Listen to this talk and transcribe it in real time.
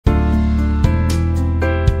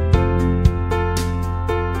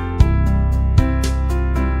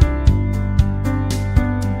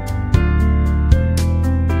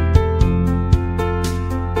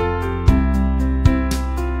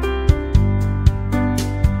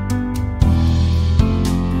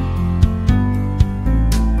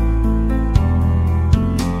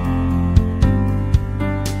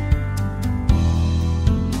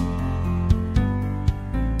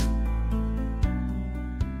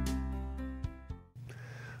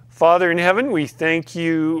Father in heaven, we thank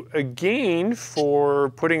you again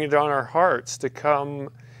for putting it on our hearts to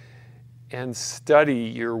come and study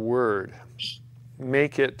your word.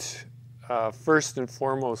 Make it first and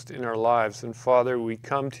foremost in our lives. And Father, we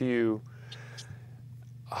come to you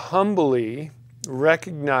humbly,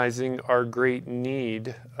 recognizing our great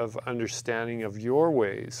need of understanding of your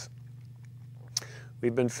ways.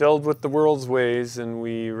 We've been filled with the world's ways, and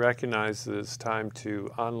we recognize that it's time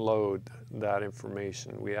to unload that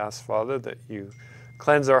information. We ask, Father, that you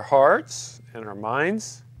cleanse our hearts and our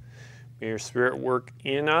minds. May your Spirit work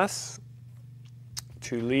in us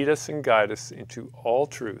to lead us and guide us into all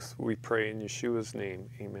truth. We pray in Yeshua's name.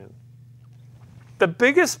 Amen. The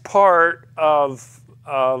biggest part of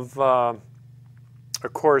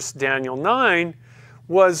course, Daniel 9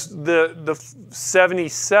 was the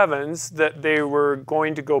 77s that they were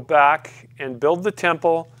going to go back and build the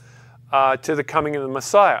temple to the coming of the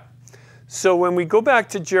Messiah. So when we go back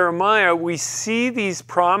to Jeremiah, we see these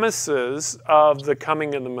promises of the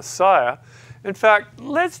coming of the Messiah. In fact,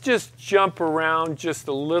 let's just jump around just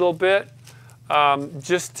a little bit,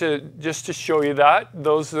 just to show you that.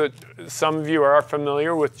 Those that some of you are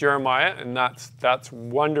familiar with Jeremiah, and that's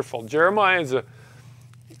wonderful. Jeremiah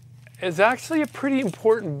is actually a pretty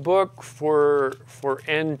important book for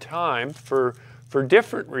end time for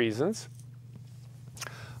different reasons.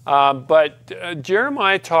 But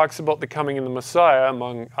Jeremiah talks about the coming of the Messiah,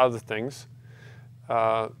 among other things.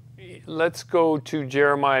 Let's go to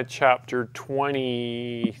Jeremiah chapter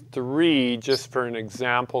 23, just for an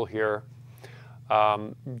example here.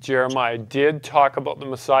 Jeremiah did talk about the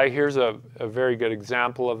Messiah. Here's a very good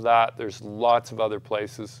example of that. There's lots of other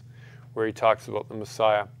places where he talks about the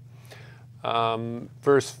Messiah.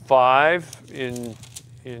 Verse 5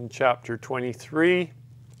 in chapter 23.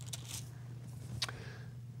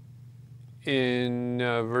 In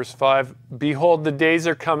verse 5, "Behold, the days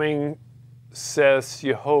are coming, says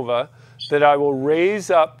Jehovah, that I will raise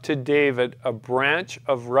up to David a branch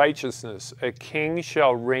of righteousness. A king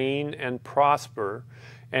shall reign and prosper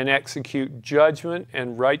and execute judgment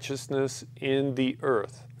and righteousness in the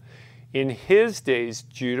earth. In his days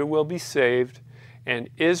Judah will be saved, and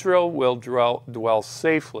Israel will dwell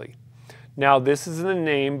safely. Now this is the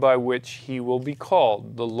name by which he will be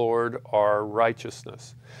called, the Lord our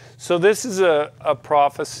righteousness." So this is a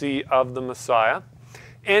prophecy of the Messiah.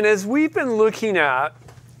 And as we've been looking at,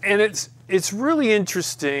 and it's really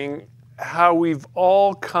interesting how we've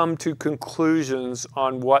all come to conclusions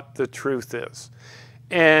on what the truth is.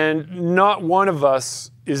 And not one of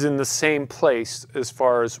us is in the same place as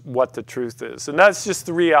far as what the truth is. And that's just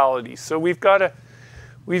the reality. So we've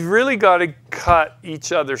really got to cut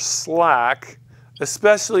each other slack,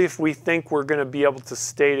 especially if we think we're going to be able to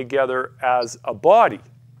stay together as a body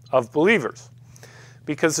of believers.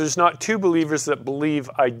 Because there's not two believers that believe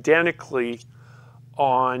identically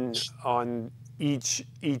on each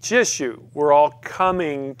issue. We're all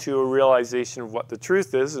coming to a realization of what the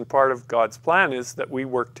truth is, and part of God's plan is that we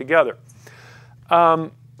work together.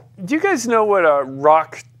 Do you guys know what a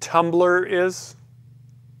rock tumbler is?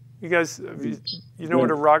 You guys, you know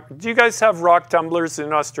what a rock? Do you guys have rock tumblers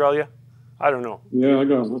in Australia? I don't know. Yeah, I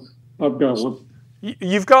got one. I've got one.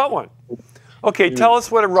 You've got one. Okay, yeah. Tell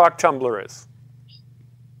us what a rock tumbler is.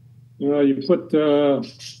 You put,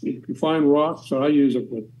 you find rocks, so I use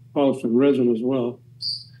it with polish and resin as well.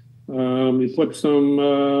 You put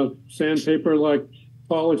some sandpaper, like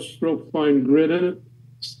polished, real fine grit in it,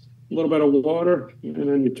 a little bit of water, and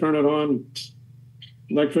then you turn it on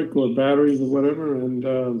electric or batteries or whatever, and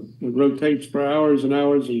it rotates for hours and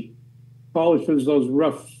hours and polishes those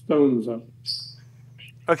rough stones up.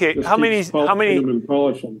 Okay, Just how many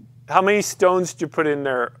stones do you put in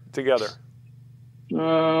there together?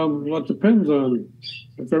 Well, it depends on,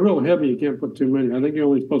 if they're real heavy, you can't put too many. I think you're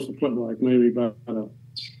only supposed to put like maybe about a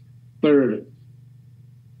third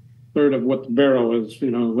of what the barrel is,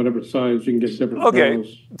 whatever size. You can get different barrels.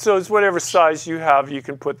 So it's whatever size you have, you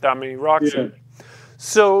can put that many rocks in.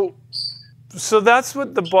 So that's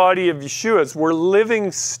what the body of Yeshua is. We're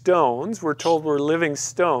living stones. We're told we're living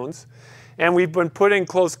stones. And we've been put in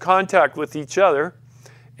close contact with each other.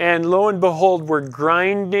 And lo and behold, we're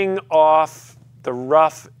grinding off the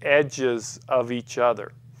rough edges of each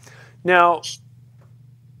other. Now,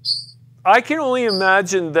 I can only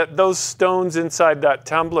imagine that those stones inside that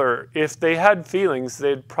tumbler, if they had feelings,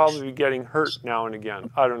 they'd probably be getting hurt now and again.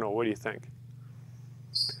 I don't know. What do you think?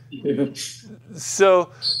 Yeah. So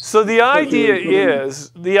the idea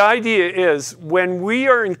is when we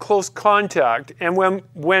are in close contact, and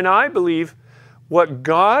when I believe what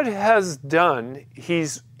God has done,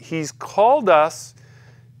 He's called us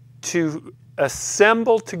to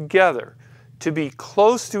assemble together, to be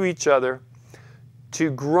close to each other, to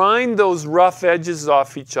grind those rough edges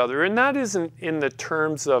off each other. And that isn't in the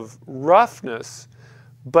terms of roughness,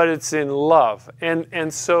 but it's in love.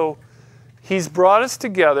 And so he's brought us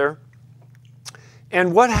together.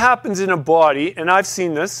 And what happens in a body, and I've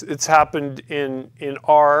seen this, it's happened in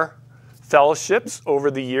our fellowships over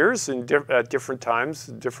the years at different times,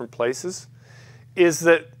 different places, is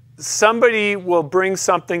that somebody will bring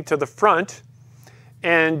something to the front,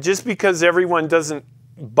 and just because everyone doesn't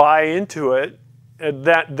buy into it,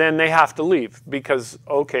 then they have to leave because,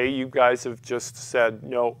 okay, you guys have just said,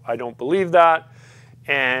 no, I don't believe that.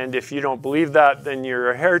 And if you don't believe that, then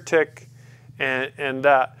you're a heretic and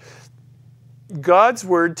that. God's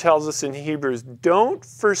word tells us in Hebrews, don't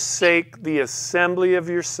forsake the assembly of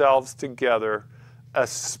yourselves together,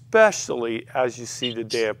 especially as you see the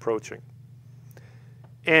day approaching.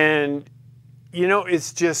 And, you know,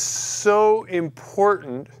 it's just so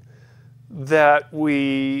important that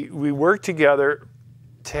we work together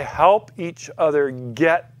to help each other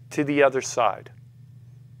get to the other side.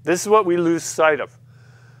 This is what we lose sight of.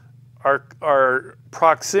 Our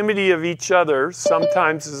proximity of each other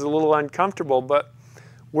sometimes is a little uncomfortable, but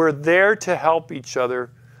we're there to help each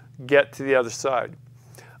other get to the other side.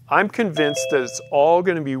 I'm convinced that it's all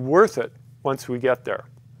going to be worth it once we get there.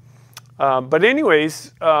 But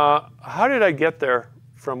anyways, how did I get there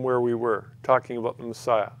from where we were talking about the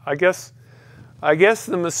Messiah? I guess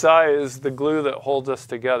the Messiah is the glue that holds us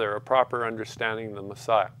together, a proper understanding of the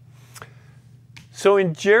Messiah. So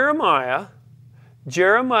in Jeremiah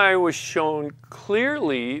was shown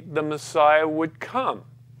clearly the Messiah would come,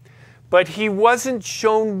 but he wasn't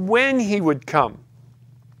shown when he would come.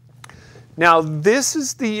 Now this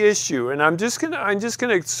is the issue, and I'm just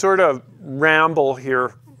gonna sort of ramble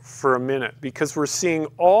here for a minute because we're seeing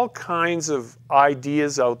all kinds of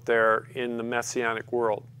ideas out there in the Messianic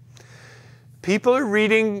world. People are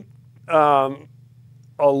reading a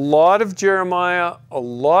lot of Jeremiah, a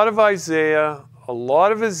lot of Isaiah, a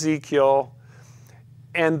lot of Ezekiel,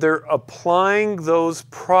 and they're applying those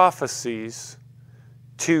prophecies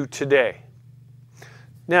to today.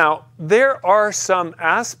 Now, there are some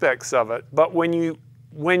aspects of it, but when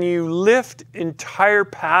you lift entire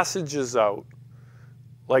passages out,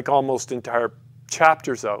 like almost entire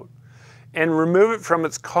chapters out, and remove it from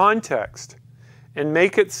its context and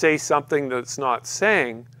make it say something that it's not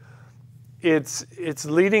saying, it's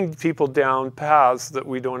leading people down paths that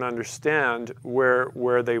we don't understand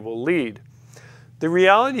where they will lead. The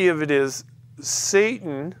reality of it is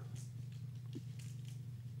Satan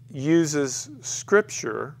uses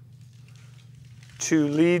Scripture to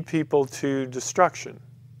lead people to destruction.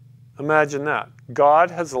 Imagine that.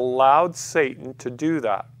 God has allowed Satan to do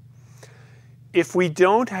that. If we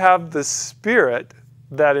don't have the Spirit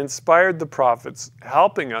that inspired the prophets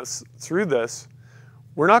helping us through this,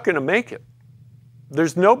 we're not going to make it.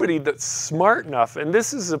 There's nobody that's smart enough, and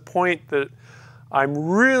this is a point that I'm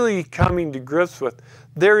really coming to grips with.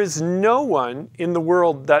 There is no one in the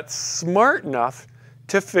world that's smart enough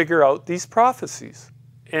to figure out these prophecies.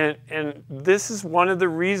 And this is one of the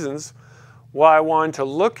reasons why I wanted to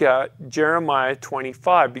look at Jeremiah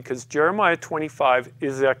 25, because Jeremiah 25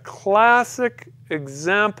 is a classic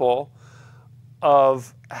example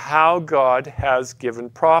of how God has given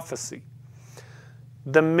prophecy.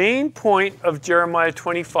 The main point of Jeremiah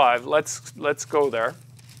 25, let's go there.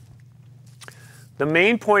 The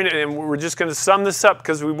main point, and we're just going to sum this up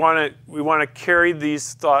because we want to carry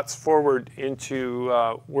these thoughts forward into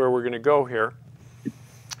where we're going to go here.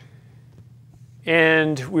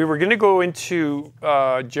 And we were going to go into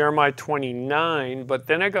Jeremiah 29, but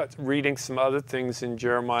then I got reading some other things in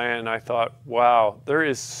Jeremiah, and I thought, wow, there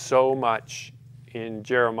is so much in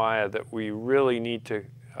Jeremiah that we really need to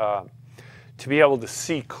be able to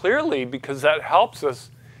see clearly, because that helps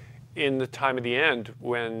us in the time of the end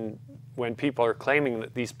when people are claiming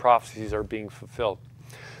that these prophecies are being fulfilled.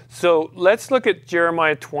 So let's look at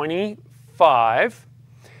Jeremiah 25.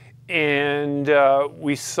 And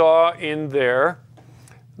we saw in there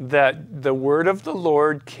that the word of the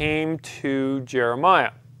Lord came to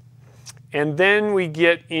Jeremiah. And then we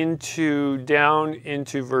get down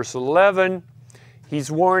into verse 11.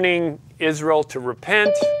 He's warning Israel to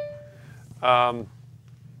repent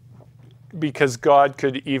because God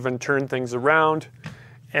could even turn things around.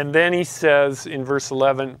 And then he says in verse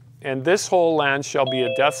 11, "And this whole land shall be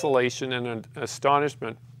a desolation and an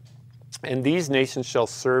astonishment, and these nations shall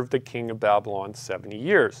serve the king of Babylon 70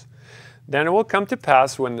 years. Then it will come to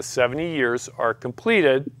pass when the 70 years are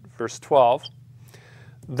completed," verse 12,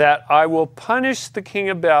 "that I will punish the king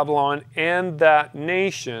of Babylon and that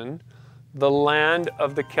nation, the land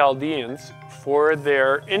of the Chaldeans, for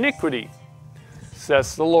their iniquity."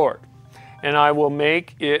 says the Lord, and I will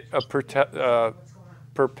make it a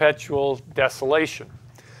perpetual desolation.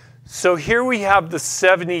 So here we have the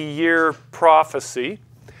 70-year prophecy.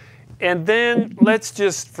 And then let's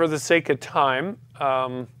just, for the sake of time,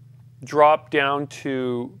 drop down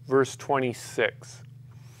to verse 26.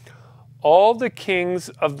 All the kings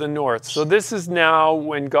of the north. So this is now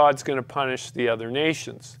when God's going to punish the other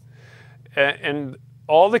nations. And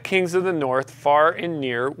all the kings of the north, far and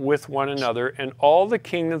near, with one another, and all the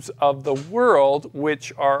kingdoms of the world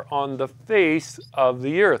which are on the face of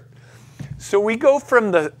the earth. So we go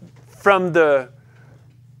from the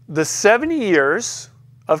 70 years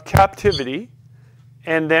of captivity,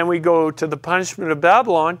 and then we go to the punishment of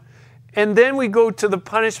Babylon, and then we go to the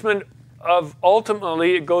punishment of,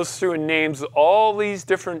 ultimately, it goes through and names all these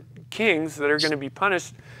different kings that are going to be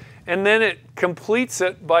punished, and then it completes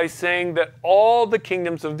it by saying that all the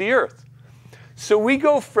kingdoms of the earth. So we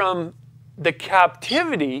go from the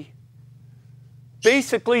captivity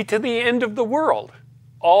basically to the end of the world,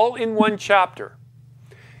 all in one chapter.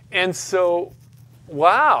 And so,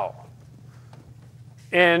 wow.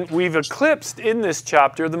 And we've eclipsed in this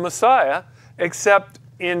chapter the Messiah, except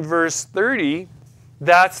in verse 30,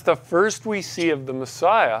 that's the first we see of the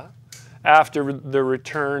Messiah after the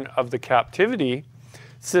return of the captivity. It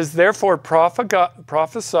says, therefore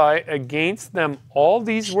prophesy against them all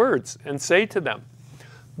these words, and say to them,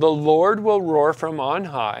 the Lord will roar from on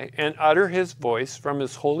high, and utter his voice from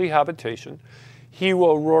his holy habitation. He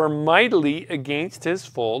will roar mightily against his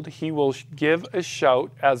fold. He will give a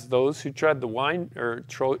shout as those who tread the wine, or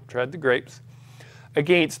tread the grapes,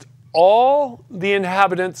 against all the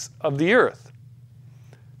inhabitants of the earth.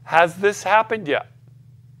 Has this happened yet?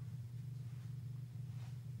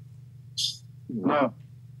 No.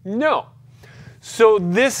 No. So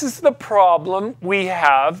this is the problem we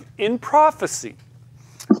have in prophecy.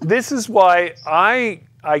 This is why I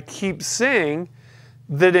keep saying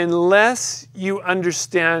that unless you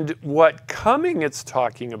understand what coming it's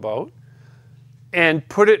talking about and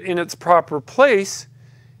put it in its proper place,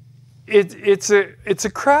 it's a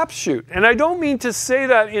crapshoot. And I don't mean to say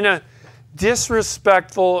that in a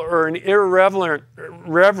disrespectful or an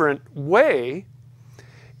irreverent way.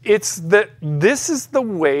 It's that this is the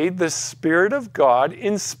way the Spirit of God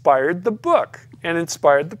inspired the book and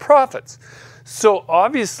inspired the prophets. So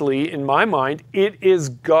obviously, in my mind, it is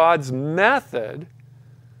God's method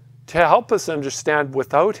to help us understand.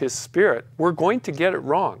 Without his Spirit, we're going to get it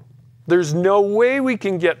wrong. There's no way we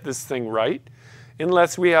can get this thing right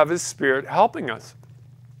unless we have his Spirit helping us.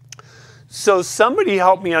 So somebody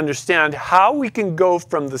help me understand how we can go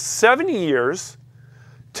from the 70 years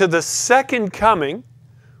to the second coming,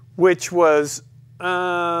 which was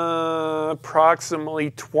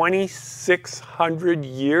approximately 2,600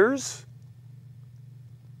 years.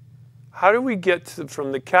 How do we get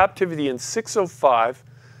from the captivity in 605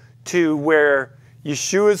 to where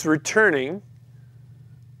Yeshua's returning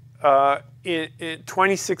in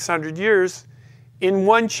 2,600 years in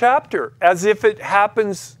one chapter, as if it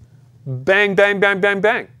happens bang, bang, bang, bang,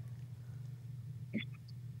 bang?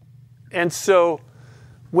 And so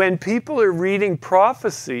when people are reading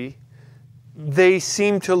prophecy, they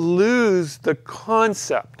seem to lose the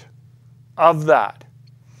concept of that.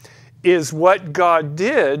 Is what God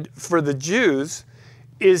did for the Jews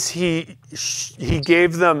is he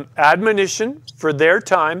gave them admonition for their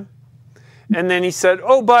time, and then he said,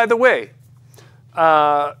 oh, by the way,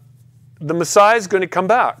 the Messiah is going to come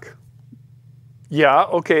back. Yeah,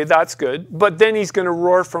 okay, that's good. But then he's going to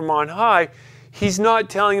roar from on high. He's not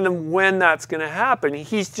telling them when that's going to happen.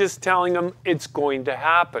 He's just telling them it's going to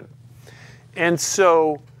happen. And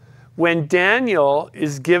so when Daniel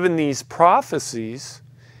is given these prophecies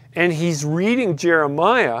and he's reading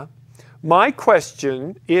Jeremiah, my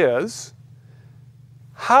question is,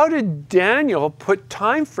 how did Daniel put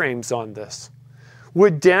time frames on this?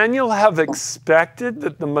 Would Daniel have expected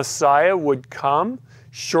that the Messiah would come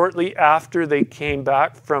shortly after they came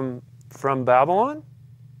back from Babylon?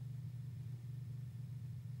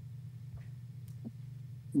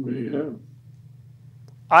 Yeah.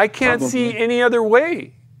 I can't see any other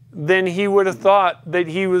way than he would have thought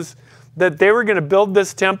that they were going to build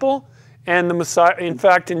this temple and the Messiah. In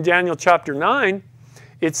fact, in Daniel chapter 9,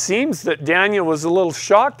 it seems that Daniel was a little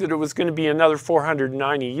shocked that it was going to be another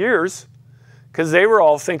 490 years, because they were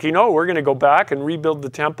all thinking, oh, we're going to go back and rebuild the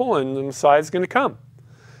temple and the Messiah is going to come.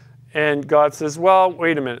 And God says, well,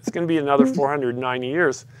 wait a minute, it's going to be another 490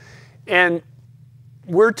 years. And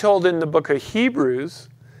we're told in the book of Hebrews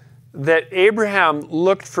that Abraham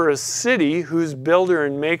looked for a city whose builder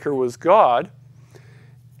and maker was God.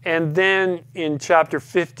 And then in chapter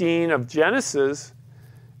 15 of Genesis,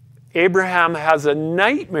 Abraham has a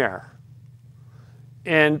nightmare.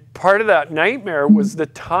 And part of that nightmare was the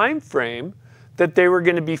time frame that they were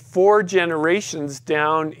going to be 4 generations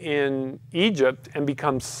down in Egypt and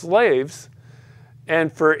become slaves.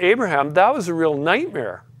 And for Abraham, that was a real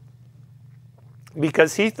nightmare.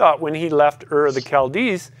 Because he thought when he left Ur of the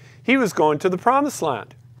Chaldees, he was going to the Promised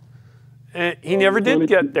Land. And he never did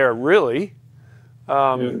get there, really.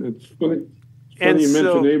 Yeah, it's funny. You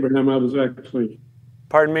mentioned Abraham. I was actually...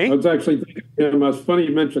 Pardon me? I was actually thinking of him. It's funny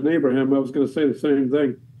you mentioned Abraham. I was going to say the same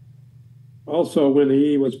thing. Also, when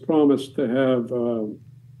he was promised to have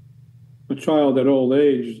a child at old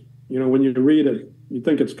age, when you read it, you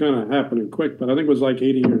think it's kind of happening quick, but I think it was like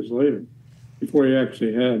 80 years later before he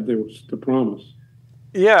actually had the promise.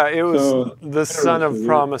 Yeah, it was the son of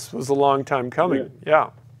promise was a long time coming. Yeah.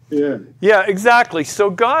 Yeah, exactly. So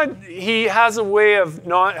God, he has a way of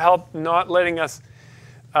not letting us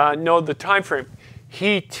know the time frame.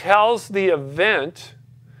 He tells the event,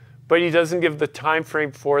 but he doesn't give the time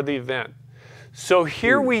frame for the event. So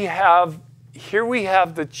here we have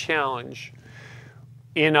the challenge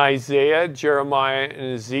in Isaiah, Jeremiah,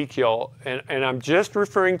 and Ezekiel, and I'm just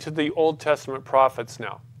referring to the Old Testament prophets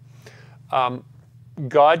now.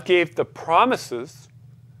 God gave the promises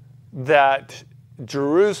that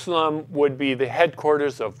Jerusalem would be the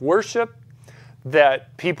headquarters of worship,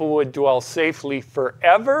 that people would dwell safely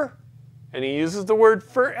forever, and he uses the word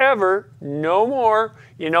forever, no more.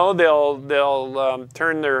 They'll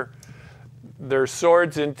turn their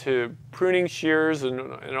swords into pruning shears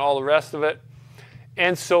and all the rest of it.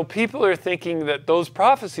 And so people are thinking that those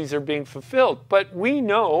prophecies are being fulfilled. But we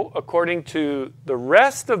know, according to the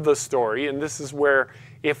rest of the story, and this is where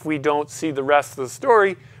if we don't see the rest of the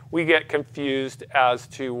story, we get confused as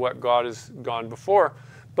to what God has gone before.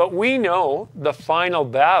 But we know the final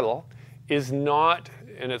battle is not,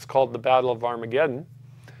 and it's called the Battle of Armageddon,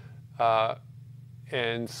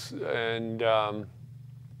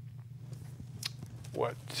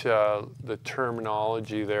 the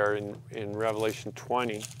terminology there in Revelation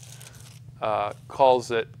 20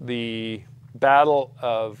 calls it the battle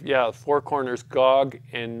of, 4 corners, Gog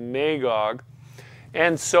and Magog.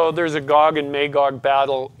 And so there's a Gog and Magog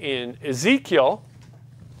battle in Ezekiel,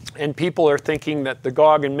 and people are thinking that the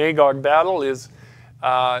Gog and Magog battle is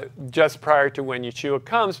just prior to when Yeshua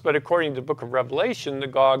comes, but according to the book of Revelation, the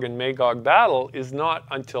Gog and Magog battle is not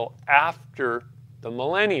until after the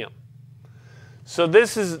millennium. So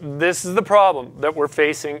this is the problem that we're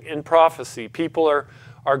facing in prophecy. People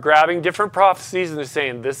are grabbing different prophecies and they're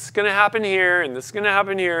saying this is going to happen here, and this is going to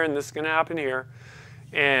happen here, and this is going to happen here.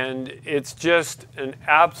 And it's just an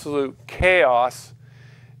absolute chaos.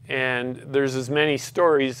 And there's as many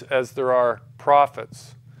stories as there are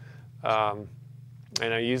prophets. And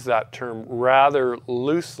I use that term rather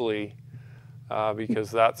loosely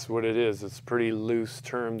because that's what it is. It's a pretty loose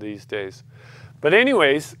term these days. But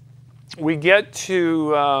anyways, we get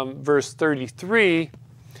to verse 33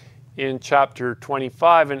 in chapter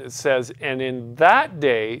 25, and it says, "And in that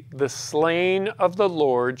day the slain of the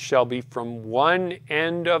Lord shall be from one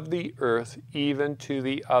end of the earth even to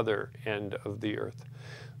the other end of the earth.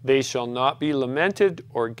 They shall not be lamented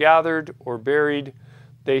or gathered or buried.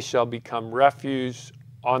 They shall become refuge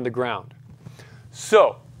on the ground."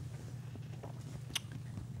 So,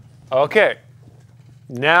 okay,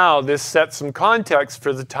 now this sets some context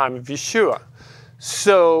for the time of Yeshua.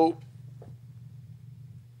 So,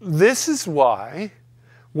 this is why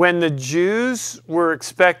when the Jews were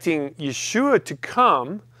expecting Yeshua to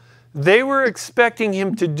come, they were expecting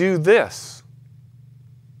him to do this,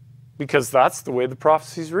 because that's the way the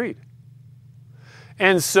prophecies read.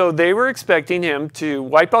 And so they were expecting him to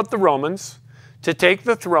wipe out the Romans, to take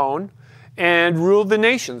the throne, and rule the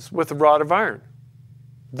nations with a rod of iron.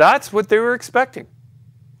 That's what they were expecting.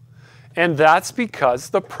 And that's because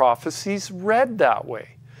the prophecies read that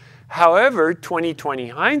way. However, 2020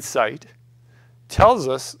 hindsight tells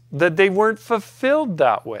us that they weren't fulfilled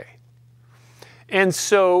that way. And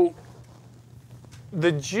so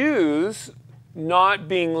the Jews, not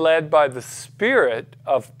being led by the spirit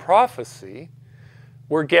of prophecy,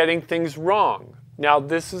 were getting things wrong. Now,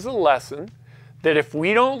 this is a lesson that if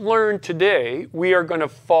we don't learn today, we are going to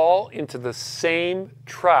fall into the same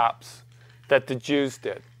traps that the Jews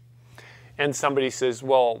did. And somebody says,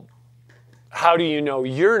 well, how do you know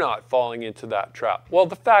you're not falling into that trap? Well,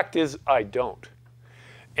 the fact is, I don't.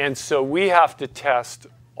 And so we have to test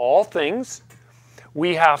all things.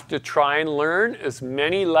 We have to try and learn as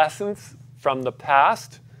many lessons from the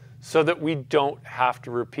past so that we don't have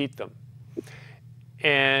to repeat them.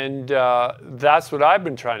 And that's what I've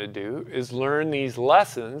been trying to do, is learn these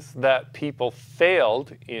lessons that people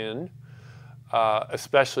failed in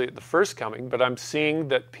especially at the first coming, but I'm seeing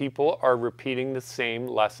that people are repeating the same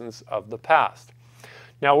lessons of the past.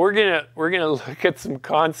 Now we're gonna look at some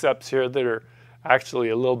concepts here that are actually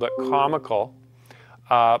a little bit comical,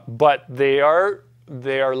 but they are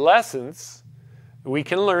lessons. We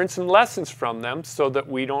can learn some lessons from them so that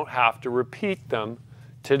we don't have to repeat them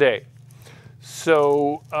today.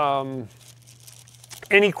 So,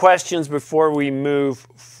 any questions before we move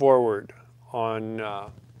forward on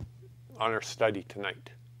our study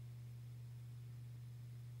tonight?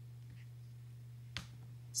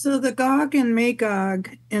 So the Gog and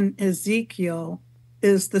Magog in Ezekiel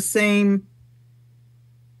is the same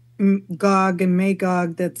Gog and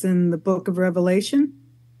Magog that's in the book of Revelation?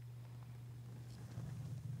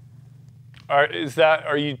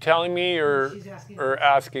 Are you telling me or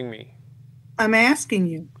asking me? I'm asking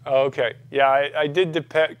you. Okay. Yeah, I did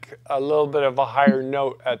depict a little bit of a higher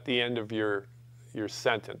note at the end of your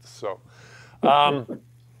sentence. So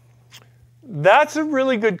that's a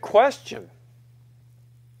really good question.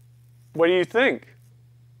 What do you think?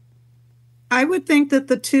 I would think that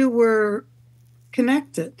the two were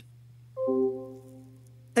connected.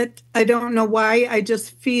 I don't know why. I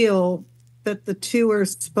just feel that the two are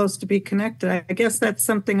supposed to be connected. I guess that's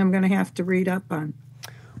something I'm going to have to read up on.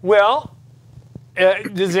 Well,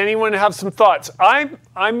 does anyone have some thoughts?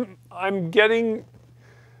 I'm getting.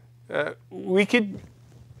 We could.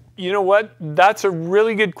 You know what? That's a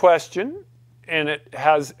really good question, and it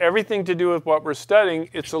has everything to do with what we're studying.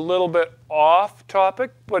 It's a little bit off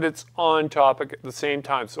topic, but it's on topic at the same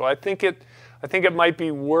time. So I think it might be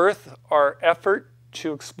worth our effort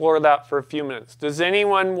to explore that for a few minutes. Does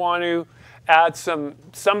anyone want to add some?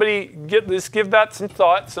 Somebody give that some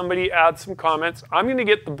thought. Somebody add some comments. I'm going to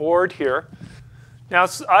get the board here. Now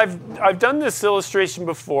I've done this illustration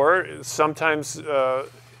before, sometimes a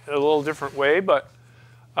little different way, but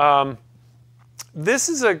this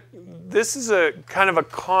is a kind of a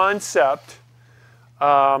concept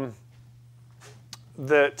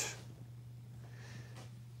that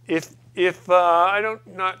if I'm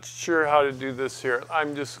not sure how to do this here,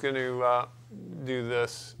 I'm just going to do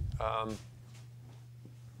this.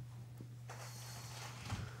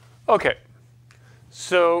 Okay,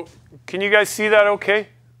 so can you guys see that okay?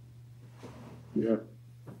 Yeah.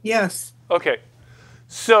 Yes. Okay,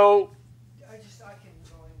 so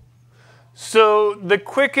the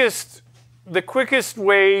quickest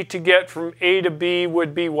way to get from A to B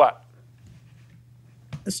would be what?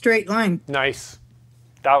 A straight line. Nice.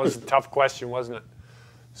 That was a tough question, wasn't it?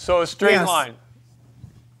 So a straight line.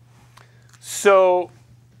 So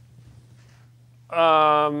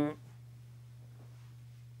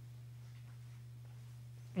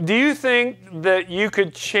do you think that you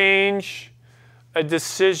could change a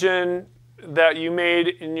decision that you made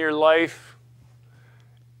in your life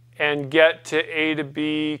and get to A to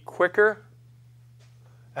B quicker?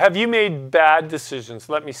 Have you made bad decisions?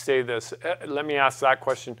 Let me say this. Let me ask that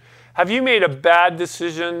question. Have you made a bad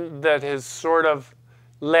decision that has sort of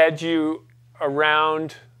led you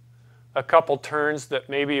around a couple turns that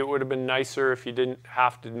maybe it would have been nicer if you didn't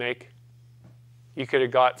have to make? You could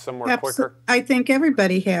have got somewhere quicker. I think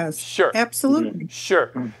everybody has. Sure. Absolutely.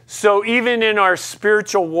 Sure. So even in our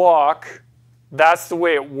spiritual walk, that's the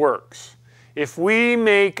way it works. If we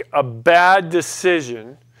make a bad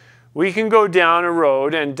decision, we can go down a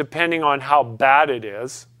road, and depending on how bad it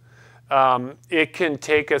is, it can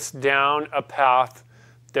take us down a path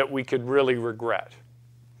that we could really regret.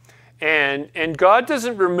 And God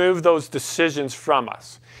doesn't remove those decisions from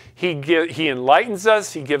us. He enlightens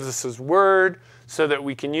us. He gives us His Word so that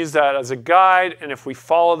we can use that as a guide. And if we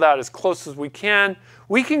follow that as close as we can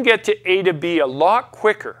get to A to B a lot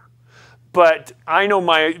quicker. But I know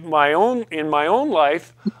in my own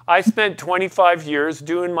life, I spent 25 years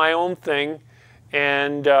doing my own thing,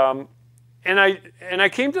 and I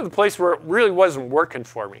came to the place where it really wasn't working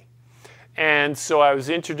for me. And so I was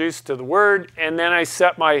introduced to the Word, and then I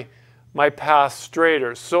set my path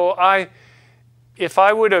straighter. So if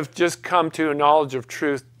I would have just come to a knowledge of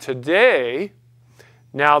truth today,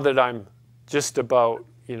 now that I'm just about,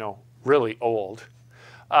 really old,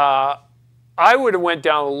 I would have went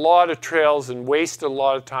down a lot of trails and wasted a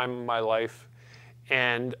lot of time in my life,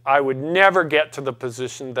 and I would never get to the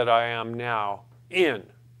position that I am now in,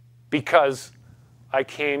 because I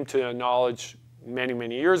came to a knowledge many,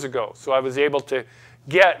 many years ago. So I was able to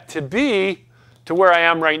get to be to where I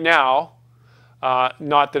am right now.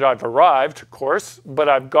 Not that I've arrived, of course, but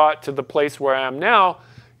I've got to the place where I am now.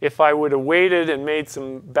 If I would have waited and made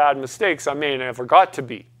some bad mistakes, I may have never got to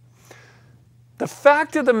be. The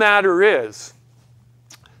fact of the matter is,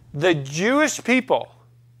 the Jewish people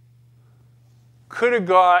could have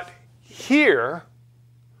got hear,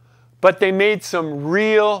 but they made some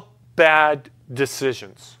real bad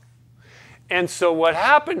decisions. And so what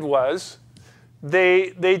happened was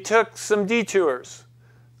they took some detours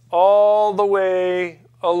all the way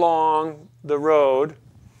along the road.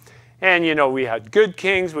 And, you know, we had good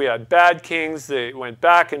kings, we had bad kings. They went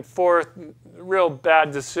back and forth, real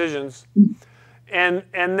bad decisions. And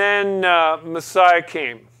then Messiah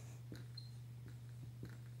came.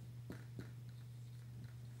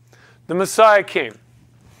 The Messiah came.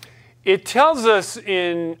 It tells us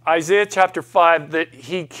in Isaiah chapter 5 that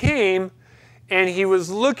he came and he was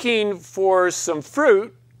looking for some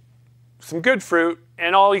fruit, some good fruit,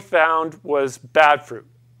 and all he found was bad fruit.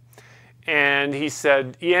 And he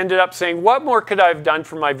ended up saying, what more could I have done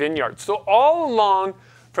for my vineyard? So all along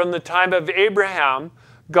from the time of Abraham,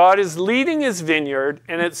 God is leading his vineyard,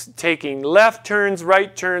 and it's taking left turns,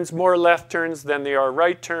 right turns, more left turns than they are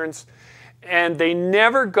right turns, and they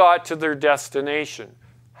never got to their destination.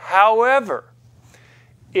 However,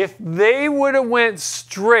 if they would have went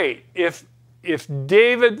straight, if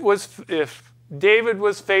David was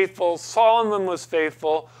faithful, Solomon was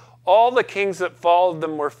faithful, all the kings that followed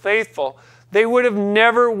them were faithful, they would have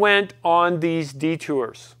never went on these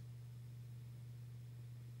detours.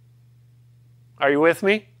 Are you with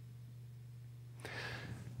me?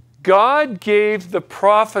 God gave the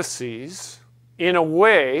prophecies in a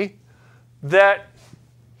way that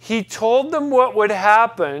he told them what would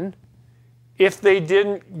happen if they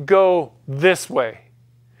didn't go this way.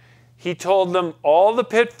 He told them all the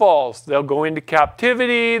pitfalls. They'll go into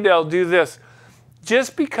captivity, they'll do this.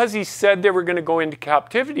 Just because he said they were going to go into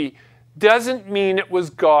captivity doesn't mean it was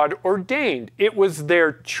God ordained. It was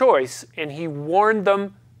their choice, and he warned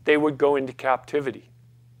them they would go into captivity.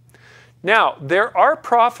 Now, there are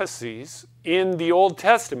prophecies in the Old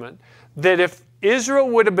Testament that if Israel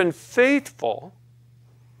would have been faithful,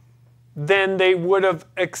 then they would have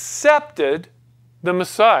accepted the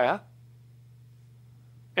Messiah.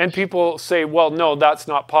 And people say, well, no, that's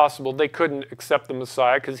not possible. They couldn't accept the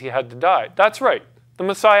Messiah because he had to die. That's right. The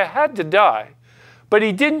Messiah had to die. But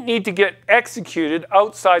he didn't need to get executed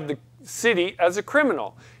outside the city as a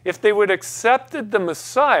criminal. If they would have accepted the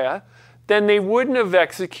Messiah, then they wouldn't have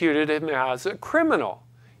executed him as a criminal.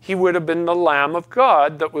 He would have been the Lamb of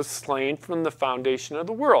God that was slain from the foundation of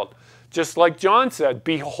the world. Just like John said,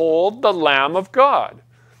 behold the Lamb of God.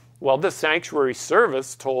 Well, the sanctuary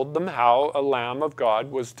service told them how a Lamb of God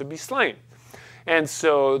was to be slain. And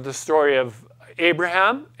so the story of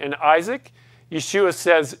Abraham and Isaac, Yeshua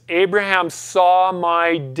says, Abraham saw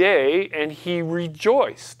my day and he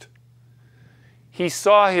rejoiced. He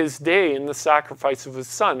saw his day in the sacrifice of his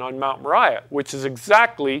son on Mount Moriah, which is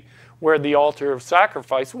exactly where the altar of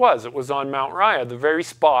sacrifice was. It was on Mount Moriah, the very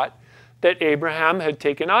spot that Abraham had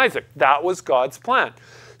taken Isaac. That was God's plan.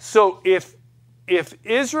 So if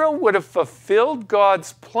Israel would have fulfilled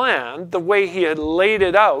God's plan the way he had laid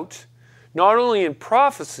it out, not only in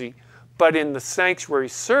prophecy, but in the sanctuary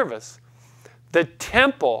service, the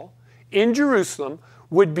temple in Jerusalem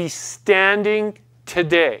would be standing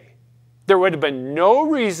today. There would have been no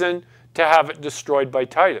reason to have it destroyed by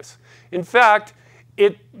Titus. In fact,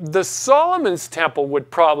 the Solomon's temple would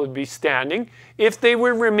probably be standing if they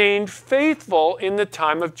would remain faithful in the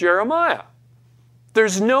time of Jeremiah.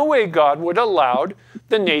 There's no way God would have allowed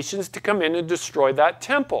the nations to come in and destroy that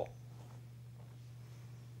temple.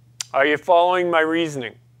 Are you following my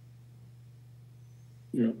reasoning?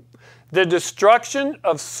 Yeah. The destruction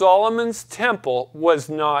of Solomon's temple was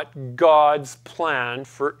not God's plan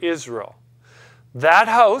for Israel. That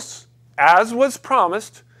house, as was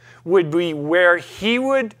promised, would be where he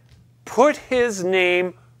would put his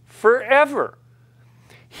name forever.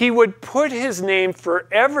 He would put his name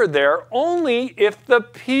forever there only if the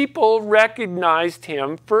people recognized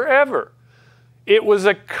him forever. It was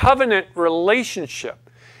a covenant relationship.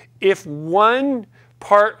 If one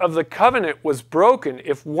part of the covenant was broken,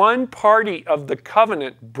 if one party of the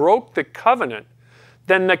covenant broke the covenant,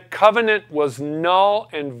 then the covenant was null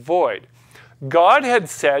and void. God had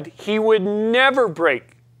said he would never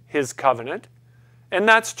break his covenant, and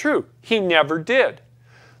that's true. He never did.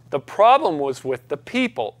 The problem was with the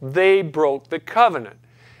people. They broke the covenant.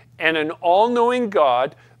 And an all-knowing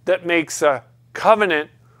God that makes a covenant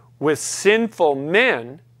with sinful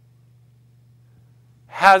men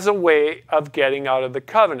has a way of getting out of the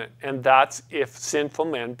covenant. And that's if sinful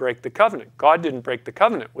men break the covenant. God didn't break the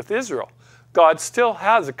covenant with Israel. God still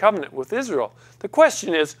has a covenant with Israel. The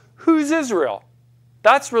question is, who's Israel?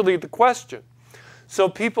 That's really the question. So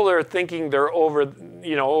people are thinking they're over in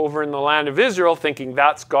the land of Israel, thinking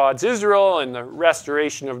that's God's Israel and the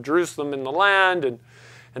restoration of Jerusalem in the land.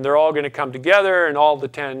 and they're all going to come together, and all the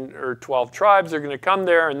 10 or 12 tribes are going to come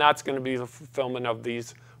there, and that's going to be the fulfillment of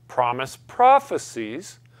these promised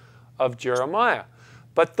prophecies of Jeremiah.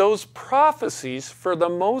 But those prophecies, for the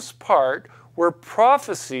most part, were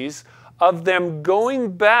prophecies of them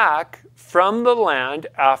going back from the land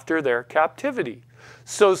after their captivity.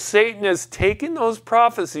 So Satan has taken those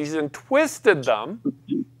prophecies and twisted them,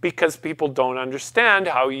 because people don't understand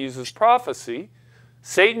how he uses prophecy.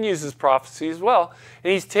 Satan uses prophecy as well.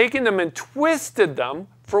 And he's taken them and twisted them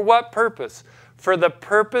for what purpose? For the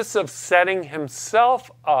purpose of setting himself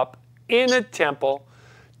up in a temple,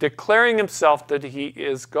 declaring himself that he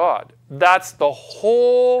is God. That's the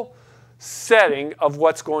whole setting of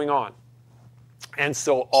what's going on. And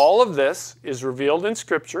so all of this is revealed in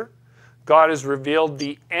Scripture. God has revealed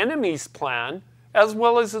the enemy's plan as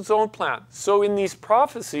well as his own plan. So in these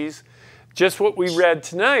prophecies, just what we read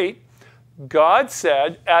tonight, God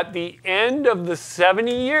said at the end of the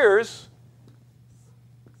 70 years,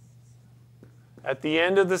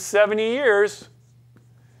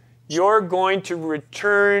 you're going to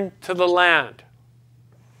return to the land.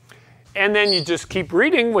 And then you just keep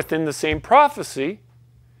reading within the same prophecy,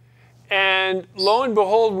 and lo and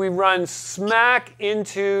behold, we run smack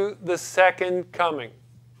into the second coming.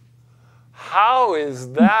 How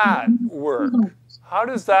does that work? How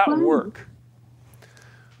does that work?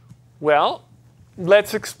 Well,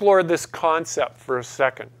 let's explore this concept for a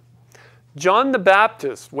second. John the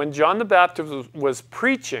Baptist, when John the Baptist was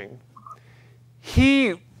preaching,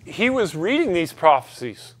 he was reading these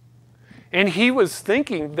prophecies. And he was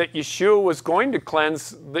thinking that Yeshua was going to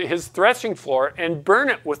cleanse his threshing floor and burn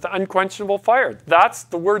it with unquenchable fire. That's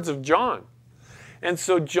the words of John. And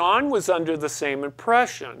so John was under the same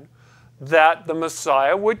impression that the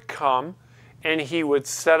Messiah would come and he would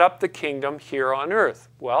set up the kingdom here on earth.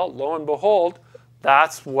 Well, lo and behold,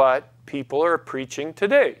 that's what people are preaching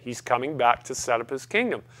today. He's coming back to set up his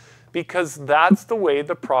kingdom, because that's the way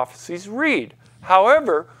the prophecies read.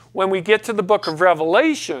 However, when we get to the book of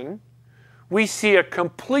Revelation, we see a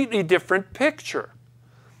completely different picture.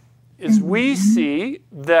 We see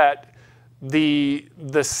that the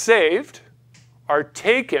saved are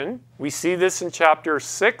taken. We see this in chapter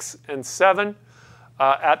 6 and 7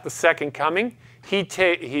 at the second coming.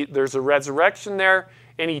 There's a resurrection there,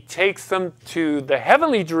 and he takes them to the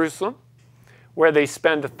heavenly Jerusalem, where they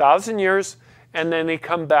spend 1,000 years, and then they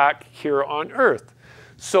come back here on earth.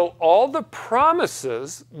 So all the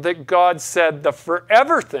promises that God said, the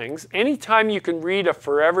forever things, anytime you can read a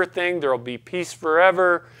forever thing, there will be peace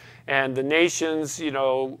forever, and the nations,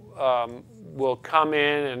 will come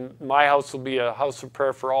in, and my house will be a house of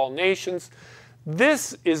prayer for all nations.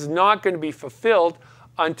 This is not going to be fulfilled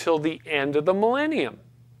until the end of the millennium.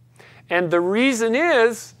 And the reason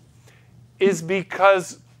is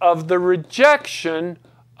because of the rejection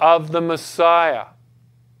of the Messiah.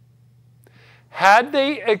 Had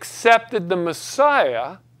they accepted the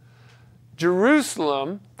Messiah,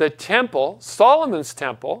 Jerusalem, the temple, Solomon's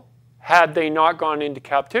temple, had they not gone into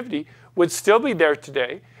captivity, would still be there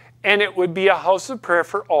today, and it would be a house of prayer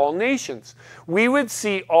for all nations. We would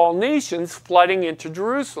see all nations flooding into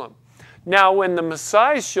Jerusalem. Now, when the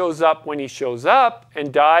Messiah shows up, when he shows up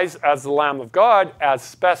and dies as the Lamb of God, as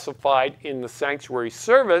specified in the sanctuary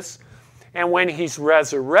service, and when he's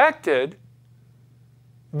resurrected,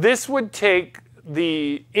 this would take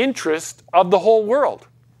the interest of the whole world.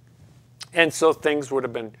 And so things would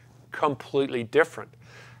have been completely different.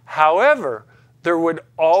 However, there would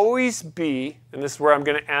always be, and this is where I'm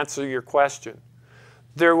going to answer your question,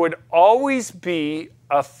 there would always be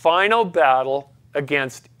a final battle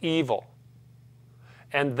against evil.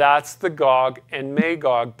 And that's the Gog and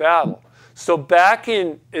Magog battle. So back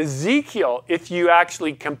in Ezekiel, if you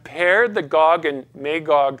actually compare the Gog and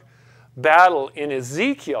Magog battle in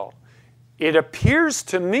Ezekiel, it appears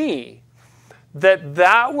to me that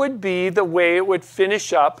that would be the way it would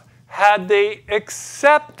finish up had they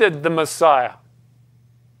accepted the Messiah.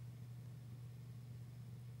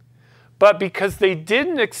 But because they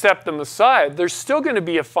didn't accept the Messiah, there's still going to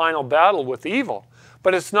be a final battle with evil.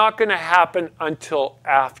 But it's not going to happen until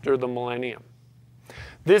after the millennium.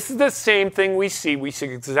 This is the same thing we see. We see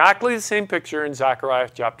exactly the same picture in Zechariah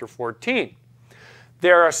chapter 14.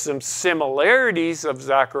 There are some similarities of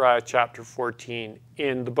Zechariah chapter 14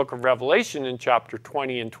 in the book of Revelation in chapter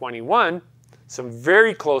 20 and 21. Some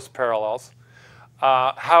very close parallels.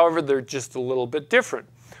 However, they're just a little bit different.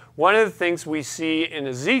 One of the things we see in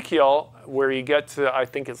Ezekiel, where you get to, I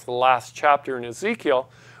think it's the last chapter in Ezekiel,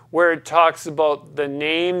 where it talks about the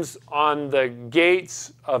names on the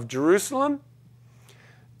gates of Jerusalem,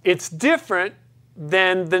 it's different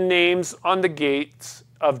than the names on the gates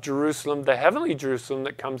of Jerusalem, the heavenly Jerusalem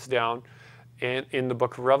that comes down in the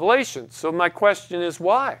book of Revelation. So my question is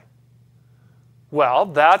why? Well,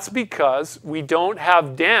 that's because we don't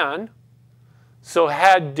have Dan. So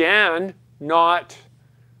had Dan not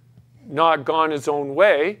gone his own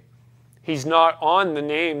way, he's not on the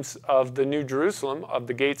names of the New Jerusalem, of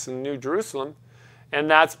the gates of the New Jerusalem. And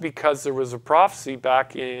that's because there was a prophecy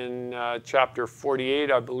back in chapter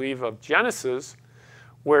 48, I believe, of Genesis,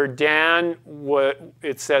 where Dan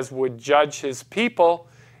it says would judge his people,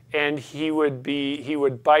 and he would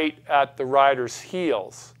bite at the rider's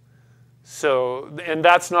heels. So, and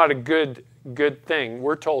that's not a good thing.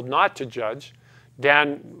 We're told not to judge.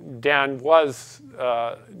 Dan was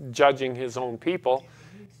judging his own people,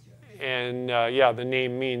 and yeah, the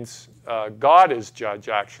name means God is judge,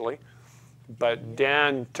 actually. But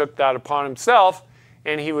Dan took that upon himself,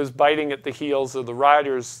 and he was biting at the heels of the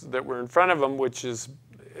riders that were in front of him, which is,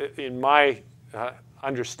 in my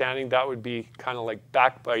understanding, that would be kind of like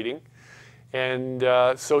backbiting. And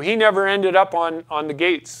so he never ended up on the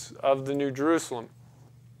gates of the New Jerusalem.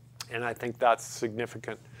 And I think that's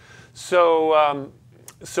significant. So,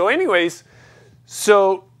 anyways,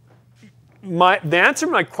 the answer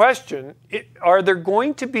to my question, are there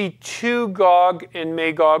going to be two Gog and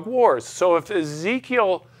Magog wars? So if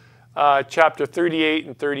Ezekiel chapter 38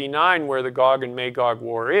 and 39, where the Gog and Magog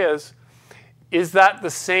war is that the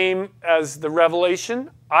same as the Revelation?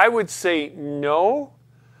 I would say no,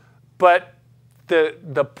 but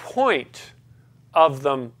the point of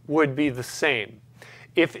them would be the same.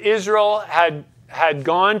 If Israel had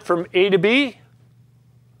gone from A to B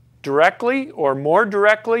directly or more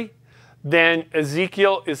directly, then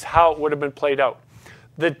Ezekiel is how it would have been played out.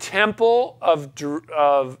 The temple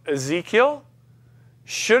of Ezekiel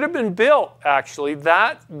should have been built, actually.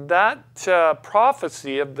 That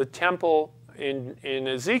prophecy of the temple in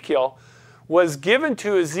Ezekiel was given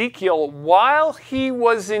to Ezekiel while he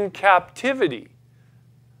was in captivity.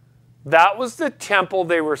 That was the temple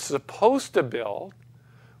they were supposed to build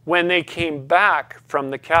when they came back from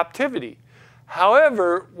the captivity.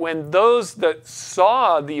 However, when those that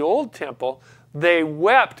saw the old temple, they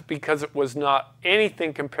wept because it was not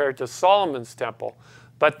anything compared to Solomon's temple.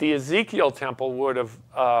 But the Ezekiel temple would have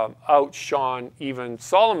outshone even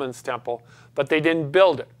Solomon's temple, but they didn't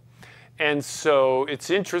build it. And so it's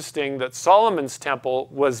interesting that Solomon's temple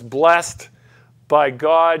was blessed by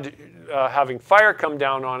God having fire come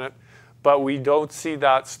down on it, but we don't see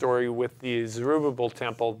that story with the Zerubbabel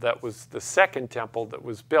temple that was the second temple that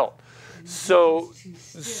was built. So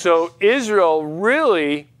Israel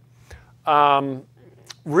really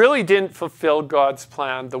didn't fulfill God's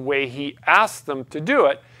plan the way he asked them to do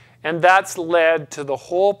it. And that's led to the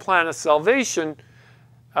whole plan of salvation,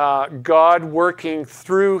 God working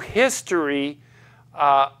through history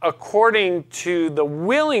according to the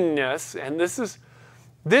willingness, and this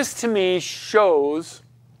to me shows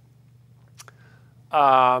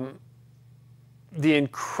the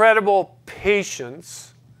incredible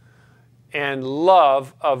patience and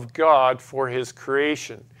love of God for his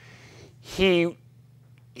creation. He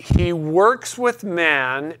works with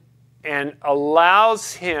man and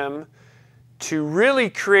allows him to really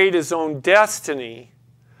create his own destiny.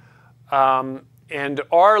 And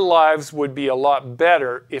our lives would be a lot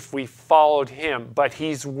better if we followed him. But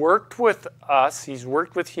he's worked with us, he's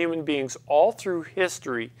worked with human beings all through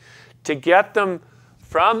history to get them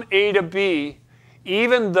from A to B,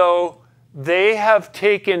 even though they have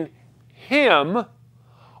taken him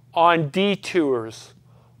on detours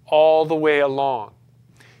all the way along.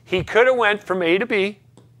 He could have went from A to B,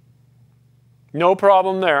 no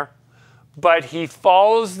problem there, but he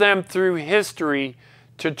follows them through history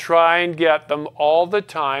to try and get them all the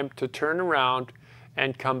time to turn around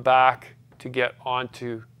and come back to get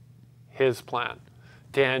onto his plan,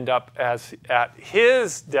 to end up at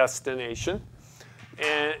his destination.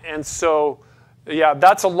 And so, yeah,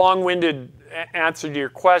 that's a long-winded answer to your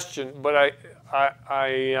question, but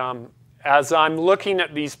as I'm looking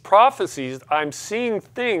at these prophecies, I'm seeing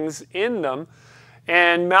things in them.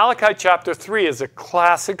 And Malachi chapter 3 is a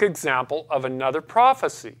classic example of another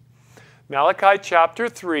prophecy. Malachi chapter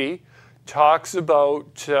 3 talks about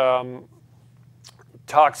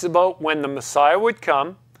when the Messiah would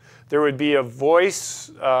come, there would be a voice,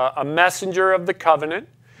 a messenger of the covenant,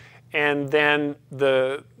 and then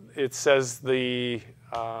it says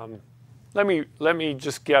let me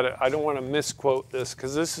just get it. I don't want to misquote this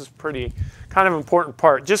because this is pretty kind of important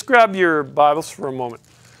part. Just grab your Bibles for a moment.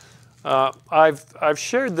 I've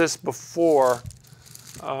shared this before,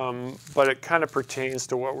 but it kind of pertains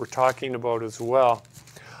to what we're talking about as well.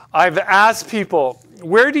 I've asked people,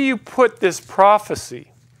 where do you put this prophecy?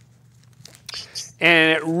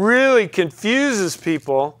 And it really confuses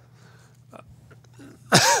people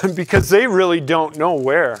because they really don't know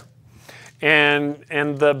where. And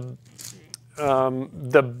the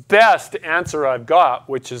best answer I've got,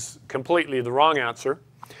 which is completely the wrong answer,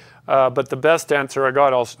 but the best answer I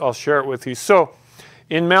got, I'll share it with you. So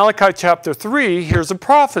in Malachi chapter 3, here's a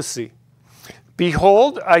prophecy.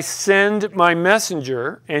 Behold, I send my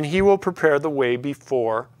messenger, and he will prepare the way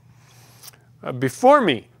before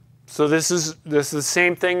me. So this is the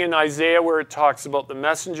same thing in Isaiah where it talks about the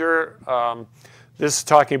messenger. This is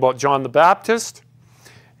talking about John the Baptist.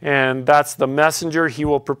 And that's the messenger. He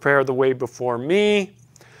will prepare the way before me.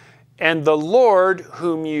 And the Lord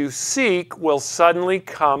whom you seek will suddenly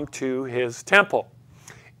come to his temple.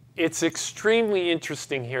 It's extremely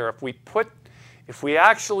interesting here if we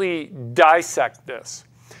actually dissect this.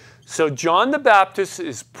 So John the Baptist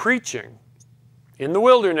is preaching in the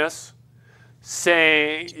wilderness,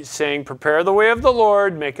 saying, prepare the way of the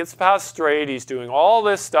Lord, make its path straight. He's doing all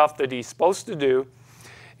this stuff that he's supposed to do.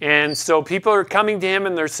 And so people are coming to him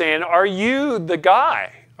and they're saying, are you the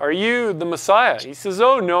guy? Are you the Messiah? He says,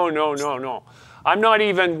 oh, no, no, no, no. I'm not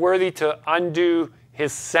even worthy to undo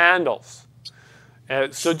his sandals.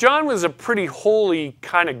 So John was a pretty holy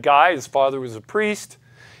kind of guy. His father was a priest.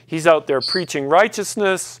 He's out there preaching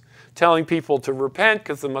righteousness, telling people to repent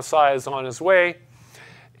because the Messiah is on his way.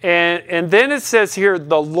 And then it says here,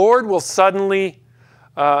 the Lord will suddenly,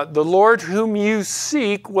 the Lord whom you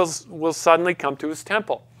seek will suddenly come to his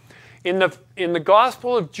temple. In the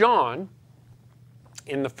Gospel of John,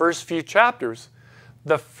 in the first few chapters,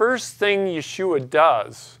 the first thing Yeshua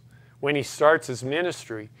does when he starts his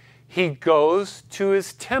ministry, he goes to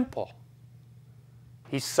his temple.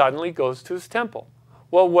 He suddenly goes to his temple.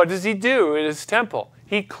 Well, what does he do in his temple?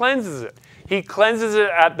 He cleanses it. He cleanses it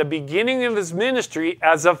at the beginning of his ministry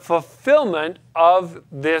as a fulfillment of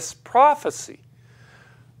this prophecy.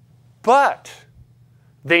 But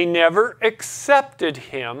they never accepted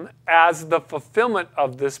him as the fulfillment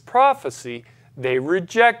of this prophecy. They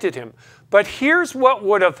rejected him. But here's what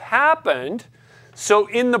would have happened. So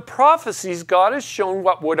in the prophecies, God has shown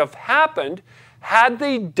what would have happened had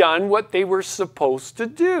they done what they were supposed to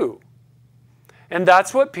do. And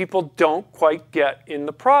that's what people don't quite get in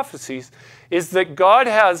the prophecies, is that God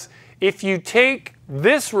has, if you take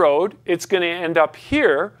this road, it's going to end up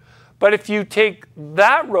here. But if you take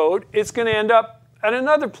that road, it's going to end up at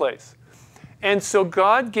another place. And so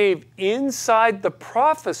God gave inside the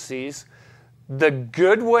prophecies the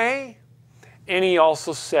good way, and he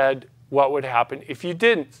also said what would happen if you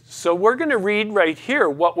didn't. So we're going to read right here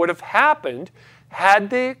what would have happened had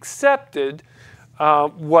they accepted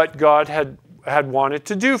what God had wanted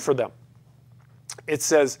to do for them. It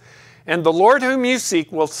says, and the Lord whom you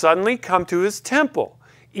seek will suddenly come to his temple,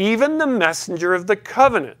 even the messenger of the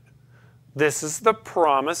covenant. This is the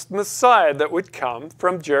promised Messiah that would come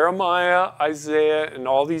from Jeremiah, Isaiah, and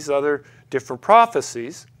all these other different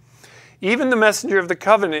prophecies. Even the messenger of the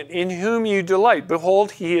covenant in whom you delight.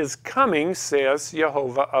 Behold, he is coming, says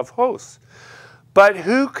Jehovah of hosts. But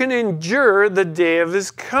who can endure the day of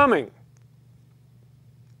his coming?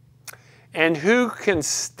 And who can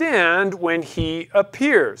stand when he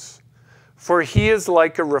appears? For he is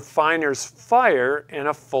like a refiner's fire and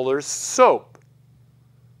a fuller's soap.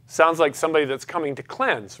 Sounds like somebody that's coming to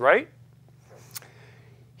cleanse, right?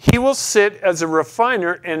 He will sit as a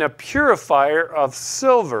refiner and a purifier of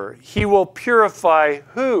silver. He will purify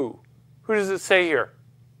who? Who does it say here?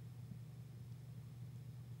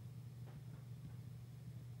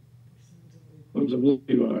 Sons of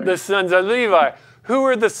Levi. The sons of Levi. Who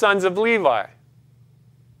are the sons of Levi?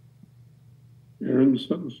 Aaron's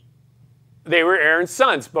sons. They were Aaron's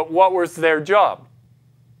sons, but what was their job?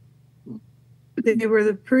 They were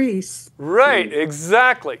the priests. Right,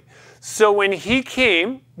 exactly. So when he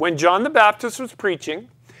came, when John the Baptist was preaching,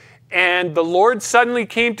 and the Lord suddenly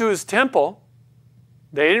came to his temple,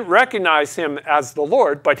 they didn't recognize him as the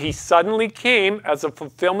Lord, but he suddenly came as a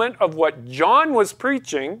fulfillment of what John was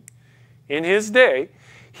preaching in his day.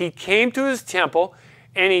 He came to his temple,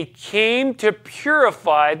 and he came to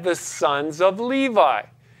purify the sons of Levi.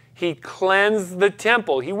 He cleansed the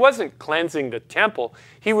temple. He wasn't cleansing the temple.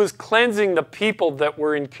 He was cleansing the people that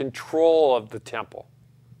were in control of the temple.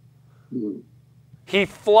 He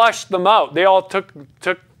flushed them out. They all took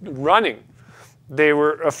running. They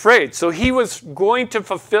were afraid. So he was going to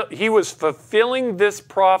fulfilling this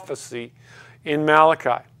prophecy in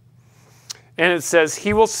Malachi. And it says,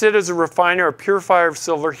 he will sit as a refiner, a purifier of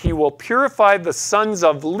silver. He will purify the sons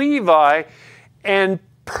of Levi and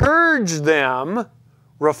purge them,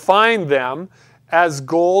 refine them as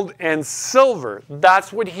gold and silver.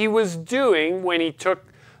 That's what he was doing when he took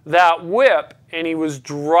that whip and he was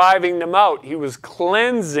driving them out. He was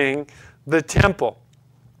cleansing the temple.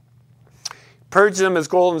 Purge them as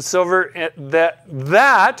gold and silver,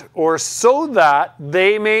 so that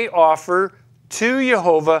they may offer to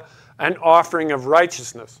Jehovah an offering of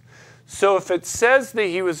righteousness. So if it says that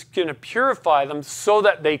he was going to purify them so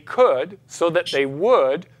that they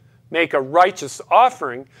would make a righteous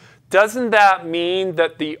offering, doesn't that mean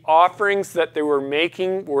that the offerings that they were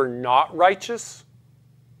making were not righteous?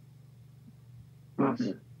 Yes.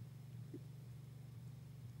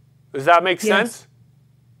 Does that make sense?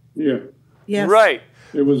 Yeah. Yes. Right.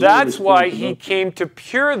 That's why he responsibility. came to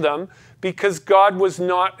pure them, because God was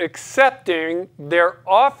not accepting their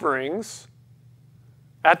offerings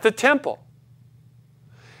at the temple.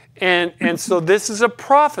 And so this is a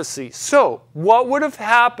prophecy. So what would have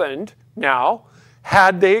happened now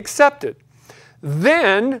had they accepted?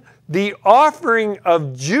 Then the offering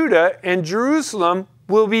of Judah and Jerusalem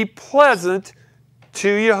will be pleasant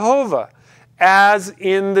to Jehovah, as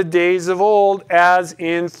in the days of old, as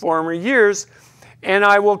in former years. And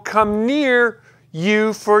I will come near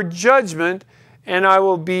you for judgment, and I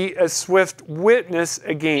will be a swift witness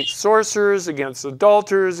against sorcerers, against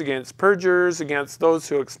adulterers, against perjurers, against those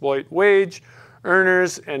who exploit wage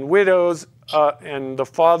earners and widows and the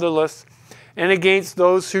fatherless, and against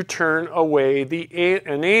those who turn away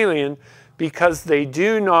an alien, because they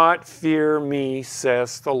do not fear me,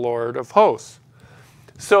 says the Lord of hosts.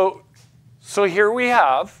 So here we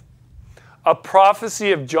have a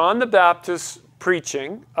prophecy of John the Baptist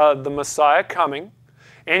preaching the Messiah coming,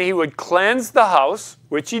 and he would cleanse the house,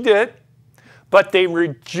 which he did, but they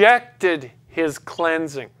rejected his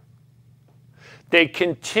cleansing. They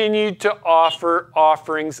continued to offer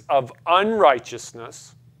offerings of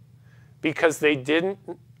unrighteousness because they didn't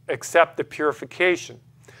accept the purification.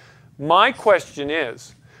 My question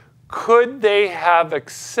is, could they have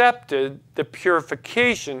accepted the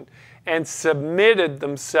purification and submitted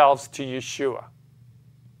themselves to Yeshua?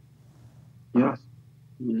 Yes.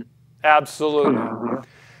 Absolutely.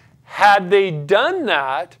 Had they done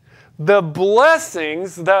that, the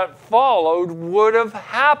blessings that followed would have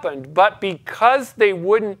happened. But because they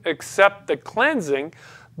wouldn't accept the cleansing,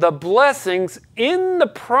 the blessings in the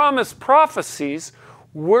promised prophecies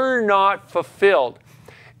were not fulfilled.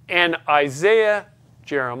 And Isaiah,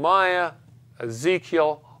 Jeremiah,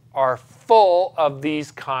 Ezekiel are full of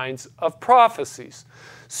these kinds of prophecies.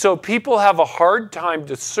 So people have a hard time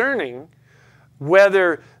discerning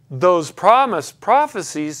whether those promised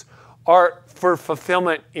prophecies are for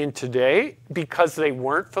fulfillment in today, because they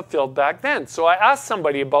weren't fulfilled back then. So I asked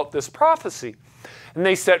somebody about this prophecy, and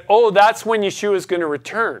they said, oh, that's when Yeshua is going to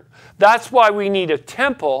return. That's why we need a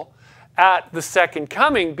temple at the second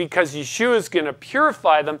coming, because Yeshua is going to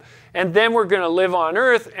purify them, and then we're going to live on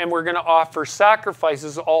earth, and we're going to offer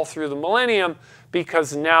sacrifices all through the millennium,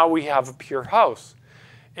 because now we have a pure house.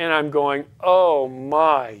 And I'm going, oh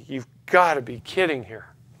my, you've got to be kidding here.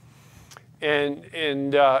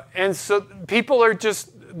 And so people are just,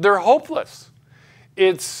 they're hopeless.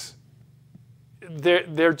 They're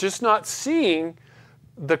just not seeing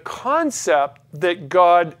the concept that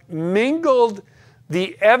God mingled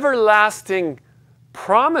the everlasting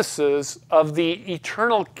promises of the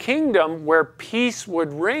eternal kingdom where peace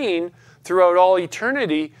would reign throughout all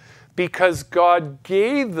eternity, because God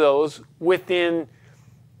gave those within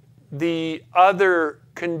the other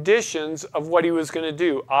conditions of what he was going to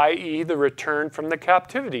do, i.e. the return from the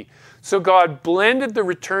captivity. So God blended the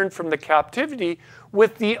return from the captivity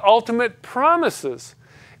with the ultimate promises.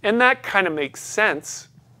 And that kind of makes sense.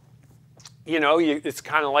 You know, it's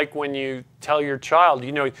kind of like when you tell your child,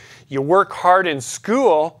 you know, you work hard in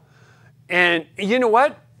school, and you know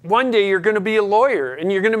what? One day you're going to be a lawyer,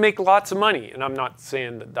 and you're going to make lots of money. And I'm not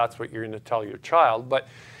saying that that's what you're going to tell your child, but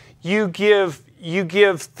you give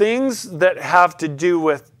things that have to do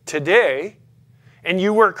with today, and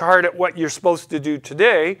you work hard at what you're supposed to do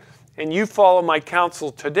today, and you follow my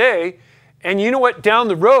counsel today, and you know what? Down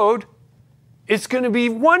the road, it's going to be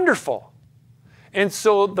wonderful. And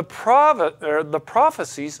so the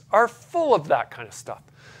prophecies are full of that kind of stuff.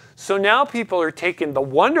 So now people are taking the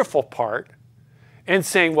wonderful part and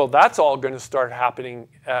saying, well, that's all going to start happening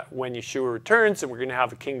when Yeshua returns, and we're going to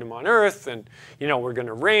have a kingdom on earth, and you know, we're going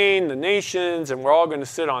to reign the nations, and we're all going to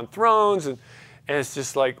sit on thrones, and it's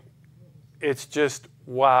just like, it's just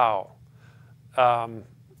wow.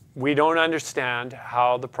 We don't understand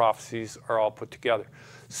how the prophecies are all put together.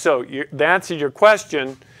 So the answer to your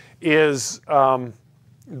question is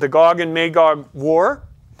the Gog and Magog war.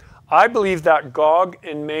 I believe that Gog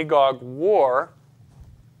and Magog war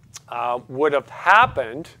would have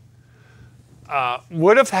happened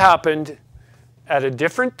at a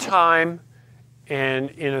different time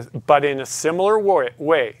but in a similar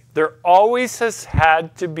way. There always has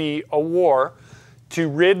had to be a war to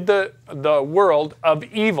rid the world of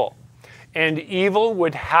evil. And evil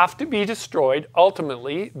would have to be destroyed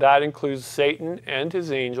ultimately. That includes Satan and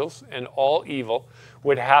his angels, and all evil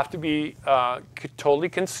would have to be totally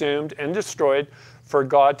consumed and destroyed for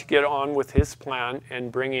God to get on with his plan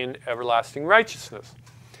and bring in everlasting righteousness.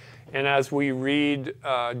 And as we read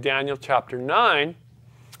Daniel chapter 9,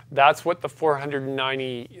 that's what the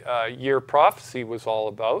 490-year prophecy was all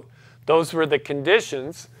about. Those were the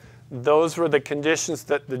conditions. Those were the conditions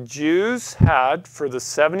that the Jews had for the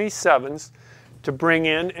 77s to bring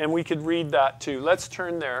in, and we could read that too. Let's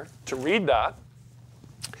turn there to read that.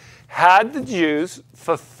 Had the Jews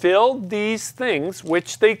fulfilled these things,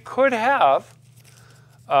 which they could have,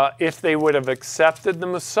 if they would have accepted the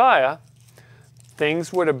Messiah,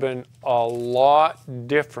 things would have been a lot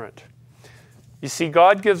different. You see,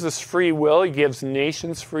 God gives us free will. He gives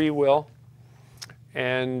nations free will.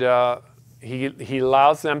 And he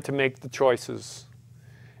allows them to make the choices.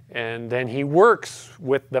 And then he works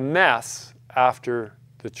with the mess after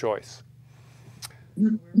the choice.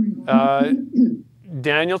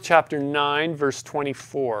 Daniel chapter 9, verse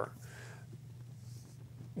 24.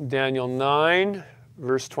 Daniel 9,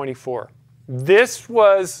 verse 24. This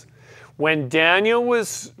was when Daniel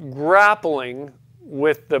was grappling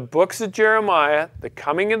with the books of Jeremiah, the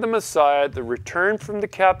coming of the Messiah, the return from the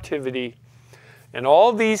captivity, and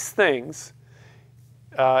all these things.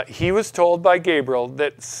 He was told by Gabriel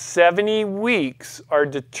that 70 weeks are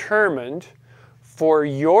determined for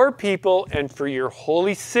your people and for your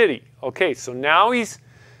holy city. Okay, so now he's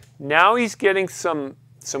getting some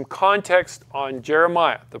context on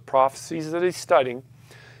Jeremiah, the prophecies that he's studying,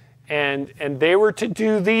 and they were to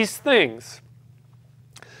do these things.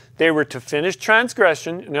 They were to finish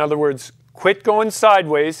transgression. In other words, quit going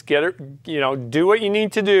sideways. Do what you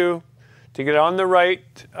need to do to get on the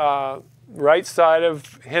right side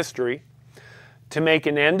of history, to make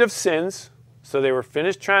an end of sins. So they were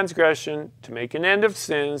finished transgression, to make an end of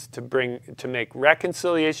sins, to make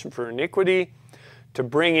reconciliation for iniquity, to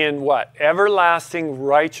bring in what? Everlasting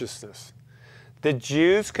righteousness. The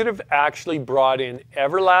Jews could have actually brought in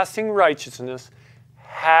everlasting righteousness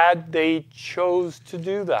had they chose to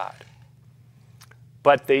do that.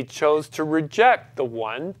 But they chose to reject the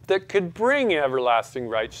one that could bring everlasting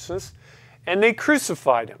righteousness, and they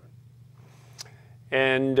crucified him.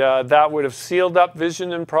 And that would have sealed up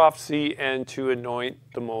vision and prophecy and to anoint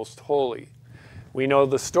the most holy. We know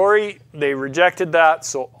the story. They rejected that,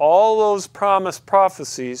 so all those promised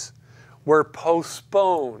prophecies were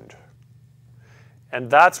postponed. And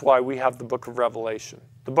that's why we have the book of Revelation.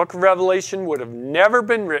 The book of Revelation would have never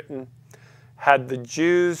been written had the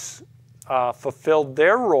Jews fulfilled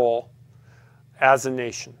their role as a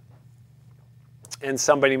nation. And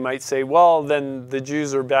somebody might say, well, then the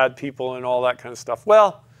Jews are bad people and all that kind of stuff.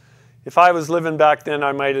 Well, if I was living back then,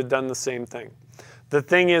 I might have done the same thing. The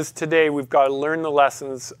thing is, today we've got to learn the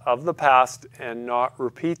lessons of the past and not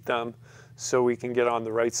repeat them so we can get on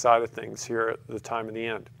the right side of things here at the time of the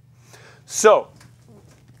end. So,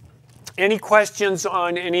 any questions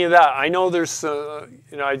on any of that? I know there's,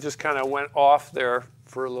 I just kind of went off there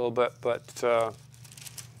for a little bit, but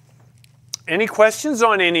any questions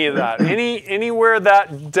on any of that? Anywhere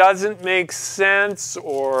that doesn't make sense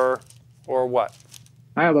or what?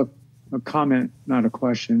 I have a comment, not a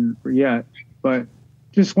question yet, but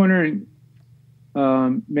just wondering,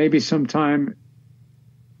 maybe sometime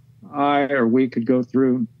we could go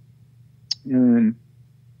through and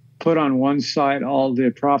put on one side all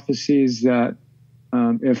the prophecies that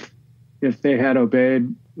if they had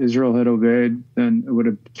obeyed, Israel had obeyed, then it would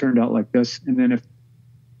have turned out like this. And then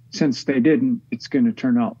since they didn't, it's going to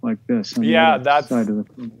turn out like this. Yeah, that's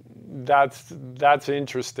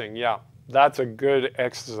interesting. Yeah, that's a good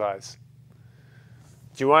exercise.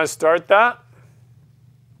 Do you want to start that?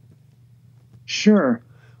 Sure.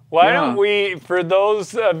 Why don't we, for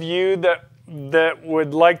those of you that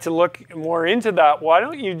would like to look more into that, why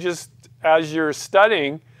don't you just, as you're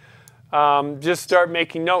studying, just start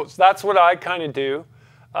making notes. That's what I kind of do.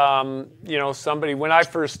 When I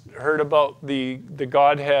first heard about the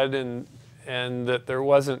Godhead and that there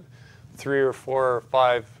wasn't 3 or 4 or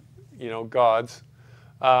 5, gods,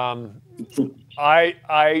 I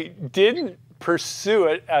didn't pursue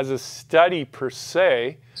it as a study per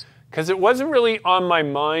se, because it wasn't really on my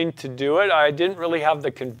mind to do it. I didn't really have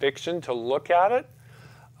the conviction to look at it.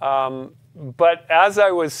 But as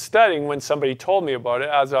I was studying, when somebody told me about it,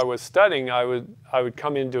 as I was studying, I would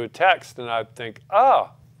come into a text and I'd think,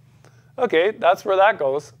 okay, that's where that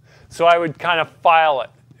goes. So I would kind of file it.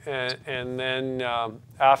 and then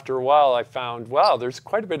after a while I found, wow, there's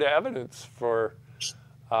quite a bit of evidence for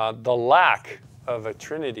the lack of a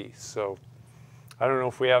Trinity. So I don't know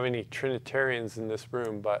if we have any Trinitarians in this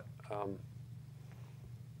room, but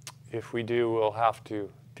if we do, we'll have to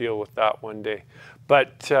deal with that one day.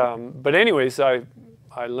 But anyways, I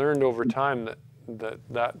learned over time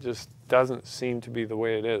that just doesn't seem to be the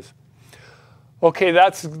way it is. Okay,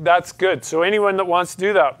 that's good. So anyone that wants to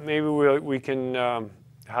do that, maybe we can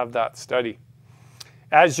have that study.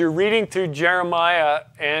 As you're reading through Jeremiah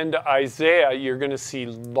and Isaiah, you're going to see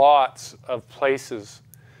lots of places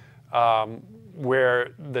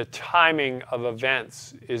where the timing of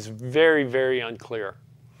events is very, very unclear.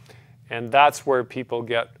 And that's where people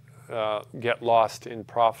get lost in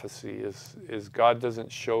prophecy, is God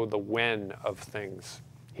doesn't show the when of things.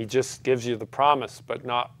 He just gives you the promise, but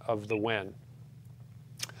not of the when.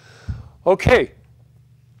 Okay.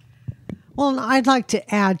 Well, I'd like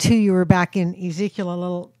to add, too, you were back in Ezekiel a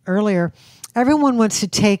little earlier. Everyone wants to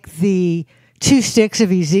take the 2 sticks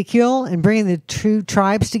of Ezekiel and bring the 2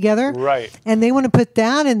 tribes together. Right. And they want to put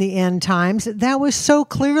that in the end times. That was so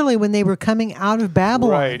clearly when they were coming out of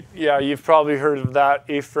Babylon. Right. Yeah, you've probably heard of that,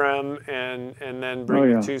 Ephraim, and then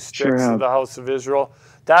bring the 2 sticks of the house of Israel.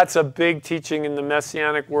 That's a big teaching in the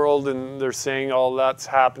Messianic world, and they're saying all that's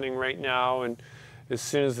happening right now. And as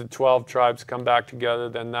soon as the 12 tribes come back together,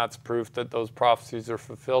 then that's proof that those prophecies are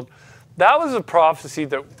fulfilled. That was a prophecy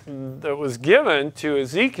that was given to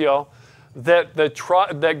Ezekiel,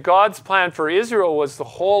 that God's plan for Israel was the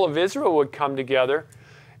whole of Israel would come together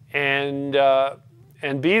and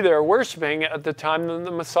be there worshiping at the time that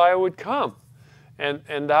the Messiah would come,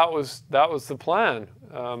 and that was the plan.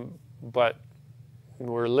 But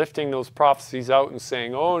we're lifting those prophecies out and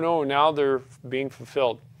saying, oh no, now they're being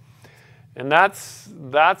fulfilled. And that's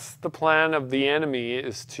the plan of the enemy,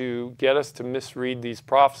 is to get us to misread these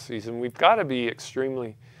prophecies. And we've got to be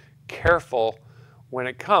extremely careful when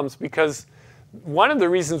it comes, because one of the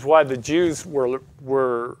reasons why the Jews were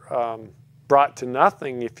brought to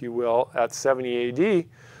nothing, if you will, at 70 AD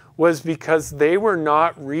was because they were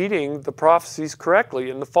not reading the prophecies correctly.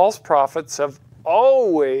 And the false prophets have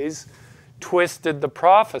always twisted the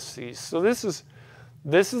prophecies. So this is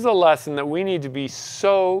a lesson that we need to be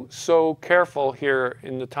so careful here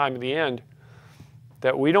in the time of the end,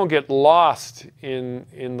 that we don't get lost in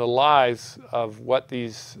the lies of what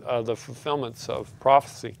these the fulfillments of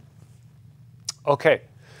prophecy. Okay,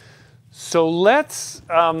 so let's.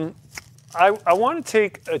 I want to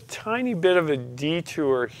take a tiny bit of a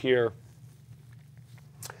detour here,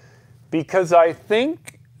 because I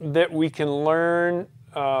think that we can learn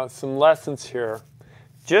some lessons here.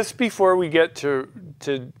 Just before we get to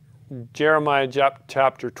Jeremiah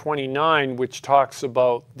chapter 29, which talks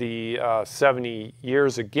about the 70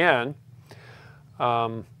 years again,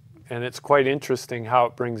 and it's quite interesting how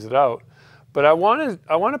it brings it out. But I want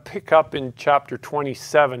to pick up in chapter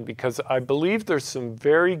 27, because I believe there's some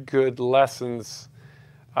very good lessons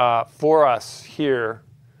for us here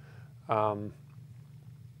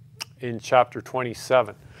in chapter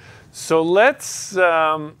 27. So let's.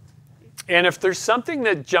 And if there's something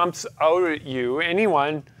that jumps out at you,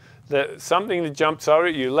 something that jumps out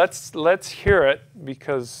at you, let's hear it,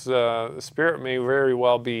 because the Spirit may very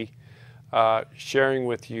well be sharing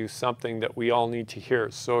with you something that we all need to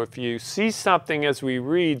hear. So if you see something as we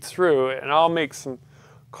read through, and I'll make some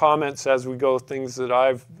comments as we go, things that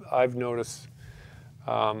I've noticed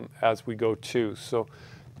as we go too. So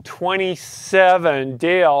 27,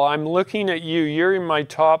 Dale, I'm looking at you. You're in my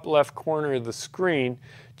top left corner of the screen.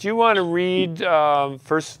 Do you want to read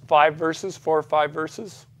first 4 or 5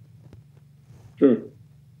 verses? Sure.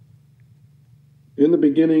 In the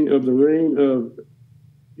beginning of the reign of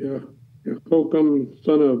Jehoiakim,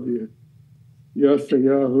 son of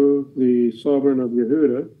Yeshayahu, the sovereign of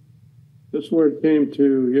Yehuda, this word came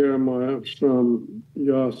to Jeremiah from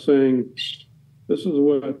Yah, saying, "This is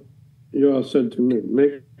what Yah said to me: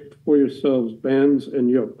 Make for yourselves bands and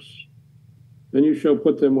yokes. Then you shall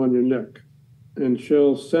put them on your neck, and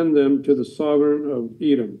shall send them to the sovereign of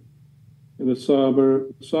Edom, and the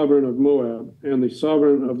sovereign of Moab, and the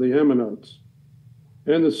sovereign of the Ammonites,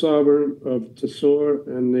 and the sovereign of Tesor,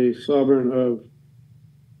 and the sovereign of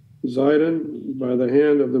Zidon, by the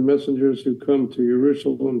hand of the messengers who come to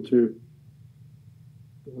Jerusalem to,"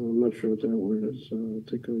 I'm not sure what that word is,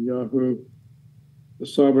 Yahoo, the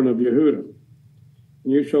sovereign of Yehuda.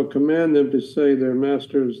 "And you shall command them to say, their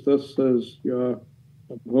masters, thus says Yah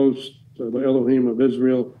of hosts, the Elohim of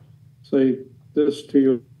Israel, say this to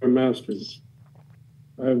your masters: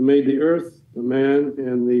 I have made the earth, the man,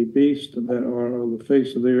 and the beast that are on the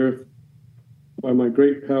face of the earth, by my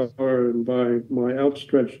great power and by my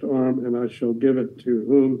outstretched arm, and I shall give it to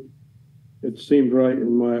whom it seemed right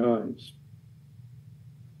in my eyes.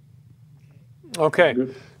 Okay,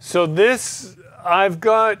 so this, I've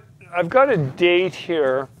got a date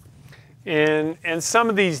here, and some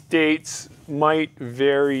of these dates might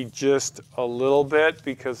vary just a little bit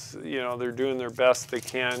because, you know, they're doing their best they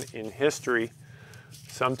can in history.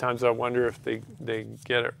 Sometimes I wonder if they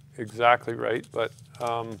get it exactly right, but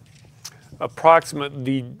the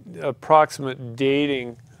approximate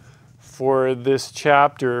dating for this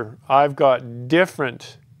chapter, I've got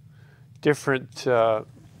different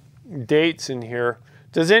dates in here.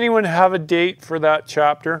 Does anyone have a date for that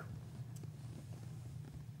chapter?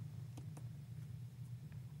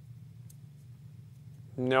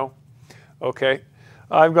 No? Okay.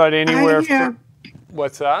 I've got anywhere from...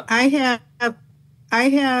 What's that? I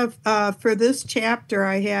have for this chapter,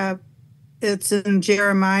 it's in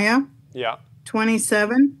Jeremiah. Yeah.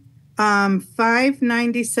 27,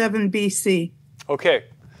 597 BC. Okay.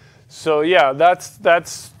 So yeah, that's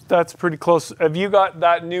pretty close. Have you got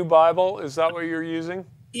that new Bible? Is that what you're using?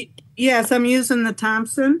 Yes, I'm using the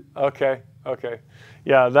Thompson. Okay. Okay.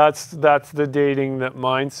 Yeah, that's the dating that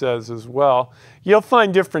mine says as well. You'll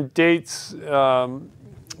find different dates,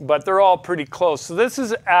 but they're all pretty close. So this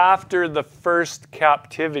is after the first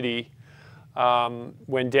captivity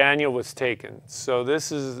when Daniel was taken. So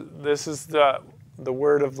this is the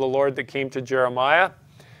word of the Lord that came to Jeremiah,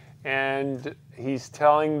 and he's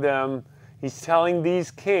telling these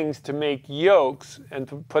kings to make yokes and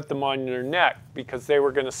to put them on their neck because they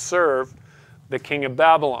were going to serve the king of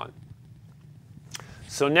Babylon.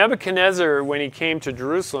 So Nebuchadnezzar, when he came to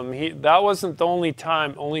Jerusalem, that wasn't the only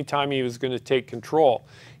time he was going to take control.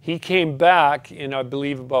 He came back in, I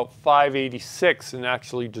believe, about 586 and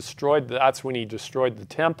actually that's when he destroyed the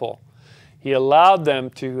temple. He allowed them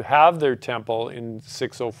to have their temple in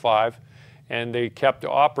 605, and they kept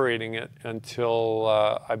operating it until,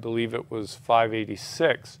 I believe it was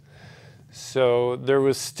 586. So there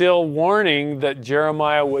was still warning that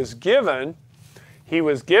Jeremiah was given.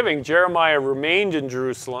 Jeremiah remained in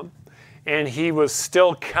Jerusalem, and he was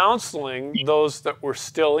still counseling those that were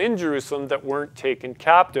still in Jerusalem that weren't taken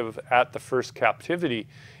captive at the first captivity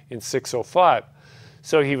in 605.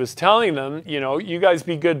 So he was telling them, you know, you guys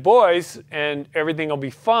be good boys and everything will be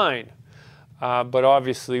fine. But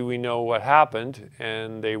obviously we know what happened,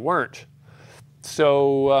 and they weren't.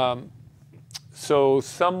 So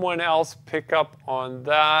someone else pick up on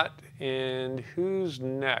that, and who's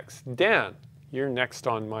next? Dan. You're next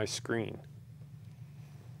on my screen.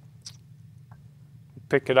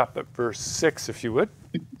 Pick it up at verse 6, if you would.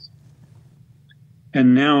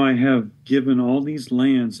 And now I have given all these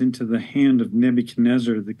lands into the hand of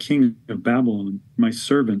Nebuchadnezzar, the king of Babylon, my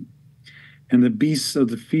servant, and the beasts of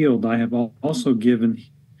the field I have also given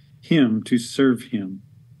him to serve him.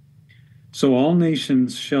 So all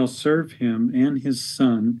nations shall serve him and his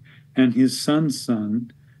son and his son's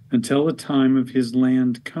son until the time of his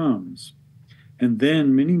land comes. And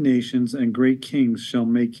then many nations and great kings shall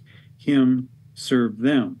make him serve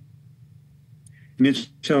them. And it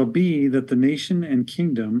shall be that the nation and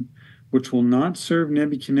kingdom which will not serve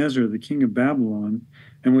Nebuchadnezzar, the king of Babylon,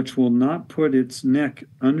 and which will not put its neck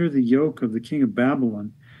under the yoke of the king of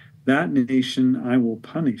Babylon, that nation I will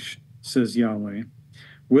punish, says Yahweh,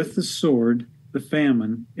 with the sword, the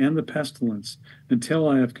famine, and the pestilence, until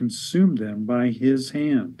I have consumed them by his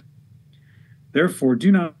hand. Therefore,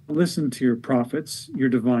 do not listen to your prophets, your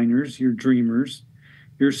diviners, your dreamers,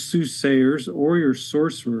 your soothsayers, or your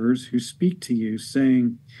sorcerers who speak to you,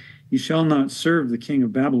 saying, you shall not serve the king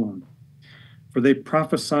of Babylon. For they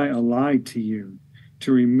prophesy a lie to you,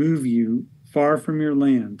 to remove you far from your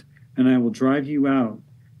land, and I will drive you out,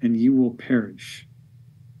 and you will perish.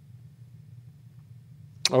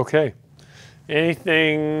 Okay.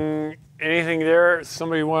 Anything there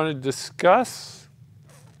somebody want to discuss?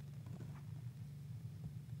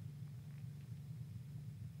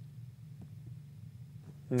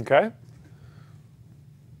 Okay.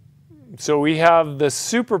 So we have the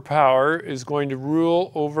superpower is going to rule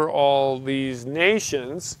over all these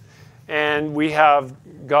nations, and we have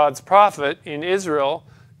God's prophet in Israel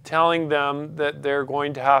telling them that they're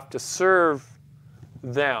going to have to serve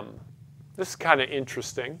them. This is kind of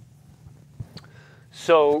interesting.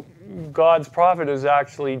 So God's prophet is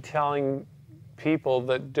actually telling people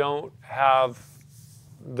that don't have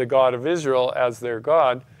the God of Israel as their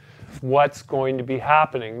God what's going to be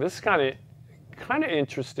happening. This is kind of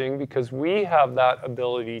interesting because we have that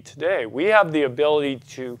ability today. We have the ability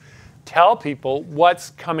to tell people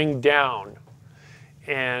what's coming down,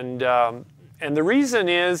 and the reason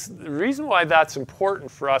why that's important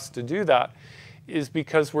for us to do that is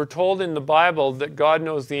because we're told in the Bible that God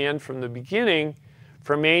knows the end from the beginning,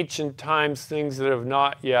 from ancient times, things that have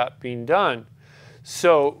not yet been done.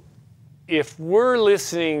 So if we're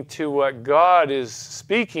listening to what God is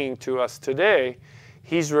speaking to us today,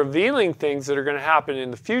 he's revealing things that are going to happen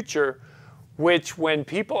in the future, which when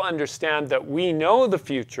people understand that we know the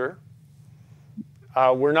future,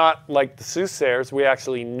 we're not like the soothsayers, we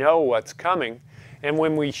actually know what's coming. And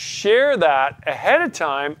when we share that ahead of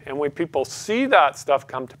time, and when people see that stuff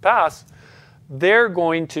come to pass, they're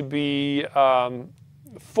going to be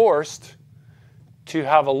forced to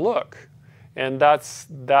have a look. And that's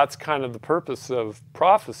kind of the purpose of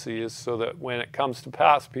prophecy, is so that when it comes to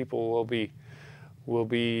pass, people will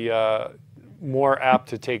be more apt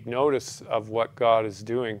to take notice of what God is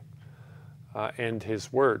doing and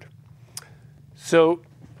his word. So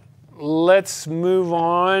let's move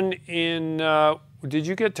on in, did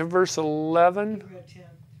you get to verse 11? We read 10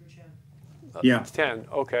 through 10. Yeah. 10,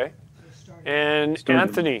 okay. So And Starting.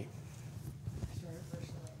 Anthony,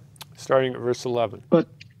 starting at verse 11. But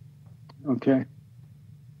okay.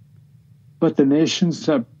 But the nations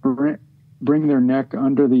that bring their neck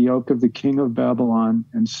under the yoke of the king of Babylon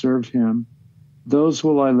and serve him, those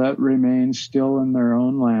will I let remain still in their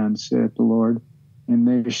own land, saith the Lord, and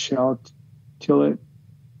they shall till it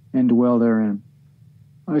and dwell therein.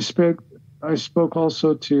 I spoke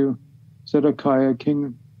also to Zedekiah,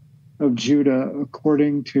 king of Judah,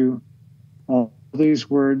 according to all these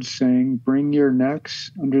words, saying, bring your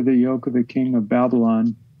necks under the yoke of the king of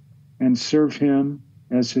Babylon, and serve him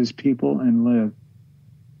as his people and live.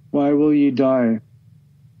 Why will ye die,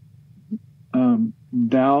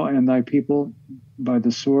 thou and thy people, by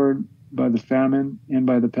the sword, by the famine, and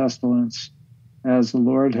by the pestilence, as the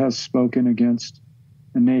Lord hath spoken against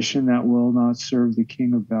a nation that will not serve the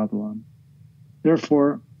king of Babylon?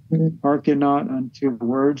 Therefore, hearken not unto the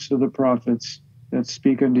words of the prophets that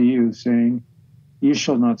speak unto you, saying, ye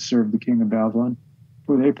shall not serve the king of Babylon,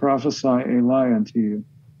 for they prophesy a lie unto you.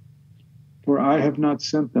 For I have not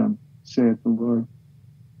sent them, saith the Lord.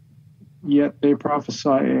 Yet they prophesy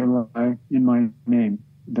a lie in my name,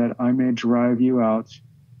 that I may drive you out,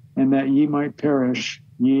 and that ye might perish,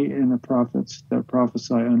 ye and the prophets that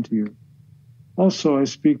prophesy unto you. Also I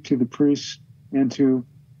speak to the priests and to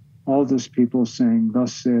all this people, saying,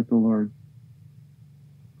 thus saith the Lord,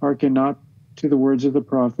 hearken not to the words of the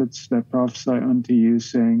prophets that prophesy unto you,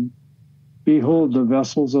 saying, behold, the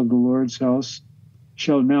vessels of the Lord's house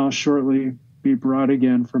shall now shortly be brought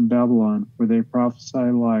again from Babylon, for they prophesy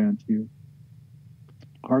a lie unto you.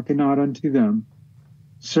 Hearken not unto them.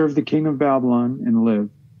 Serve the king of Babylon and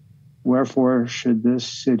live. Wherefore should this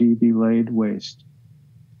city be laid waste?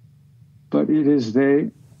 But if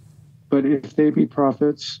they be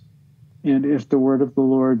prophets, and if the word of the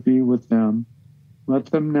Lord be with them, let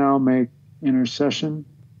them now make intercession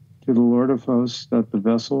to the Lord of hosts, that the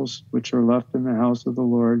vessels which are left in the house of the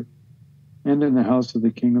Lord and in the house of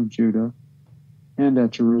the king of Judah and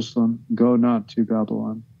at Jerusalem go not to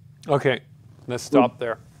Babylon. Okay, let's stop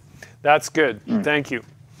there. That's good. Right. Thank you.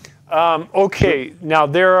 Okay, now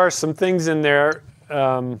there are some things in there,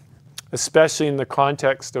 especially in the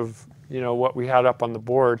context of what we had up on the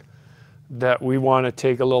board, that we want to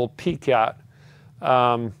take a little peek at.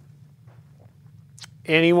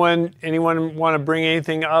 Anyone want to bring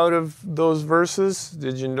anything out of those verses?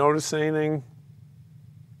 Did you notice anything?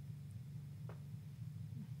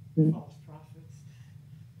 False prophets.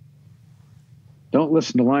 Don't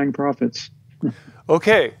listen to lying prophets.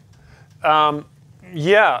 Okay.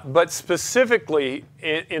 Yeah, but specifically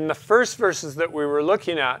in the first verses that we were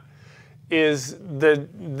looking at is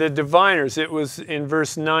the diviners. It was in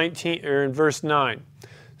verse 19 or in verse 9.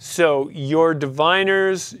 So your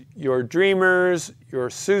diviners, your dreamers, your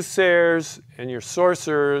soothsayers, and your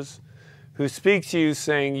sorcerers who speak to you,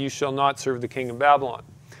 saying, you shall not serve the king of Babylon.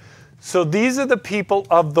 So these are the people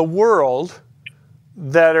of the world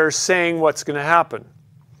that are saying what's going to happen.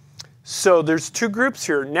 So there's two groups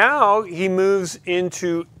here. Now he moves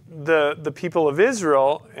into the people of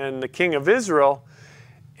Israel and the king of Israel,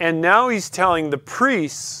 and now he's telling the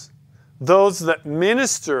priests, those that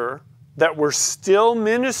minister, that were still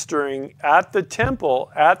ministering at the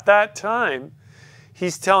temple at that time,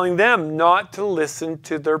 he's telling them not to listen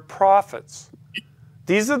to their prophets.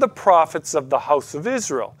 These are the prophets of the house of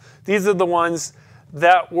Israel. These are the ones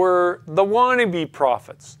that were the wannabe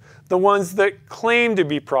prophets, the ones that claimed to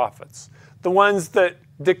be prophets, the ones that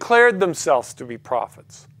declared themselves to be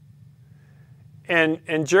prophets.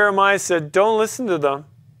 And Jeremiah said, don't listen to them.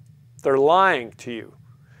 They're lying to you.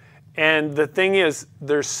 And the thing is,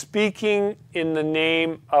 they're speaking in the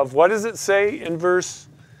name of, what does it say in verse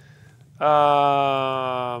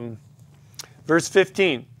Verse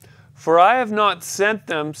 15. For I have not sent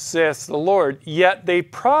them, saith the Lord, yet they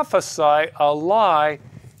prophesy a lie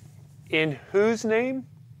in whose name?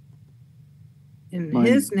 In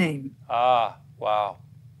his name. Ah, wow.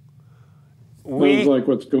 Sounds like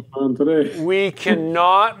what's going on today. We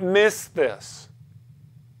cannot miss this.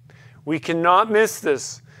 We cannot miss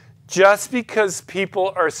this. Just because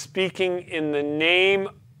people are speaking in the name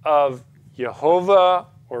of Jehovah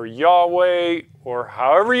or Yahweh or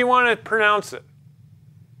however you want to pronounce it,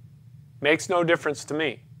 makes no difference to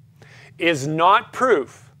me, is not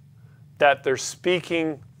proof that they're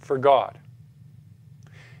speaking for God.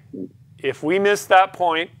 If we miss that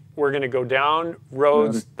point, we're going to go down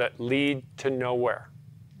roads that lead to nowhere.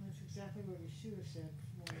 That's exactly what Yeshua said.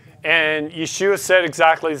 And Yeshua said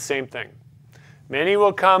exactly the same thing. Many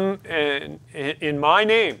will come in my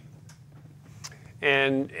name,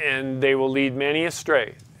 and they will lead many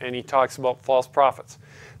astray. And he talks about false prophets.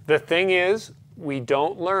 The thing is, we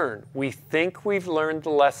don't learn. We think we've learned the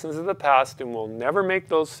lessons of the past and we'll never make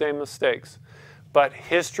those same mistakes. But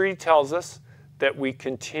history tells us that we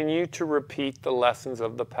continue to repeat the lessons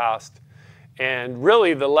of the past. And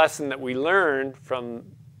really the lesson that we learn from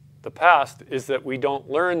the past is that we don't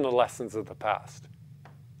learn the lessons of the past.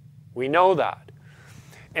 We know that.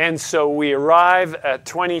 And so we arrive at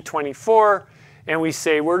 2024 and we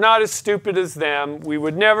say, we're not as stupid as them. We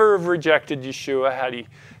would never have rejected Yeshua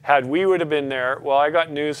had we would have been there. Well, I got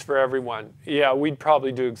news for everyone. Yeah, we'd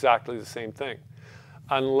probably do exactly the same thing.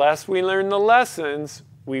 Unless we learn the lessons,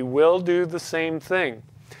 we will do the same thing.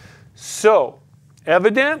 So,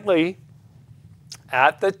 evidently,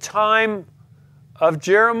 at the time of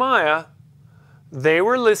Jeremiah, they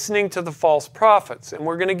were listening to the false prophets. And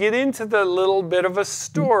we're going to get into the little bit of a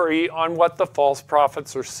story on what the false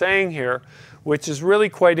prophets are saying here, which is really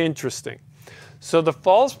quite interesting. So the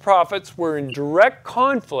false prophets were in direct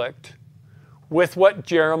conflict with what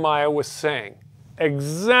Jeremiah was saying.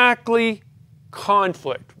 Exactly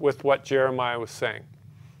conflict with what Jeremiah was saying.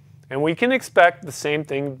 And we can expect the same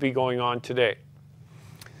thing to be going on today.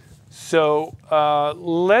 So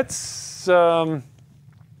let's, where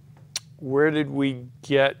did we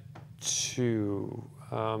get to?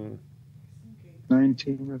 19, I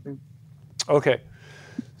think. Okay.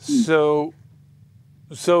 So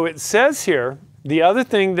it says here, the other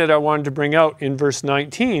thing that I wanted to bring out in verse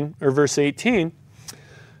 19, or verse 18,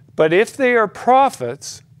 but if they are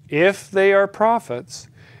prophets, and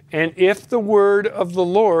if the word of the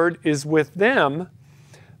Lord is with them,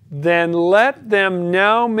 then let them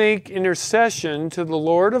now make intercession to the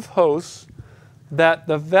Lord of hosts, that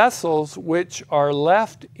the vessels which are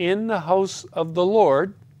left in the house of the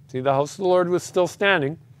Lord, see, the house of the Lord was still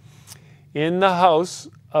standing, in the house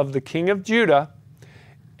of the king of Judah,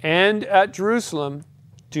 and at Jerusalem,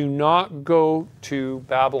 do not go to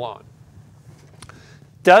Babylon.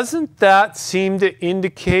 Doesn't that seem to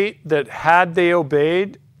indicate that had they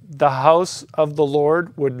obeyed, the house of the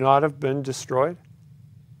Lord would not have been destroyed?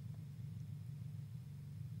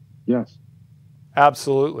 Yes.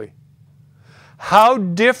 Absolutely. How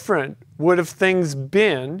different would have things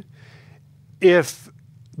been if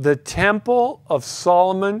the Temple of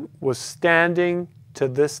Solomon was standing to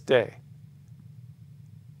this day?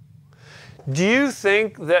 Do you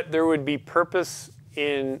think that there would be purpose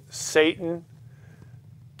in Satan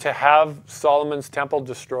to have Solomon's temple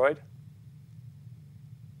destroyed?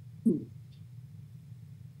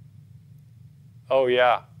 Oh,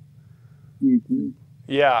 yeah. Mm-hmm.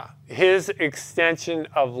 Yeah. His extension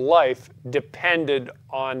of life depended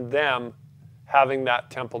on them having that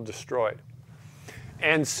temple destroyed.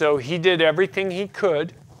 And so he did everything he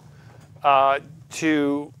could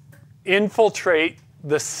to infiltrate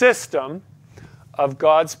the system of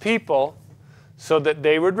God's people so that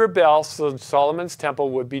they would rebel, so that Solomon's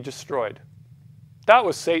temple would be destroyed. That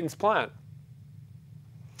was Satan's plan.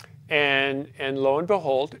 And lo and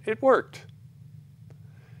behold, it worked.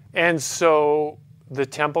 And so the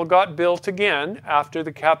temple got built again after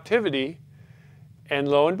the captivity, and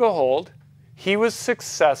lo and behold, he was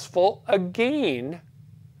successful again,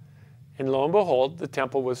 and lo and behold, the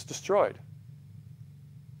temple was destroyed.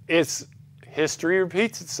 History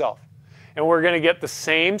repeats itself. And we're going to get the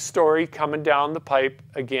same story coming down the pipe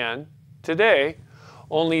again today,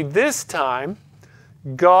 only this time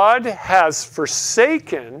God has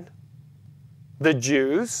forsaken the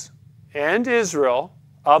Jews and Israel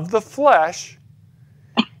of the flesh,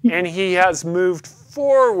 and he has moved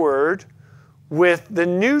forward with the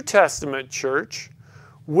New Testament church,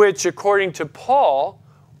 which according to Paul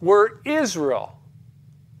were Israel.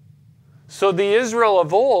 So the Israel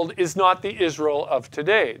of old is not the Israel of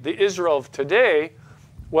today. The Israel of today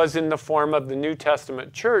was in the form of the New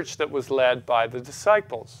Testament church that was led by the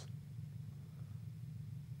disciples.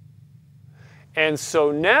 And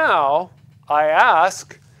so now I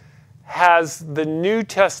ask, has the New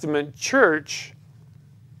Testament church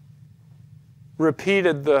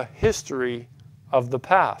repeated the history of the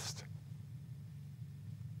past?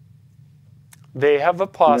 They have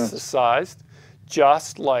apostatized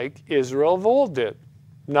just like Israel of old did.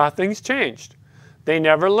 Nothing's changed. They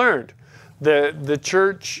never learned. The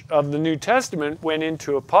church of the New Testament went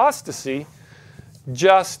into apostasy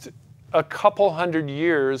just a couple hundred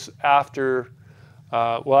years after,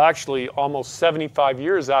 well, actually almost 75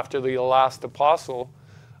 years after the last apostle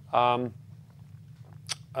died,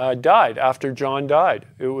 after John died.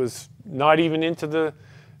 It was not even at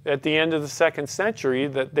the end of the 2nd century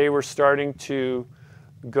that they were starting to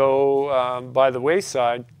go by the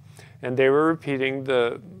wayside, and they were repeating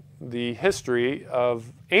the history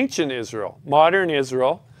of ancient Israel. Modern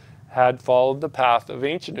Israel had followed the path of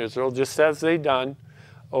ancient Israel, just as they'd done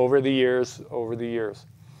over the years.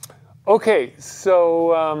 Okay,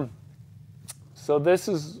 so this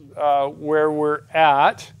is where we're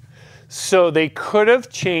at. So they could have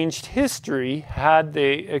changed history had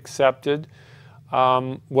they accepted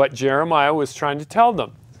what Jeremiah was trying to tell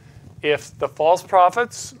them. If the false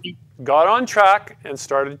prophets got on track and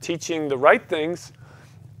started teaching the right things,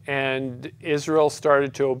 and Israel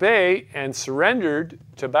started to obey and surrendered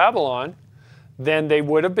to Babylon, then they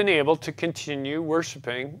would have been able to continue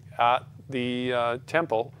worshiping at the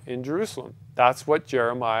temple in Jerusalem. That's what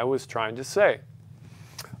Jeremiah was trying to say.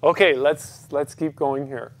 Okay, let's keep going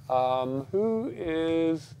here. Who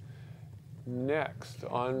is next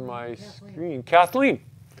on my screen? Kathleen,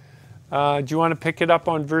 do you want to pick it up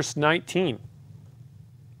on verse 19?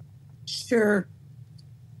 Sure.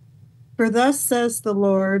 For thus says the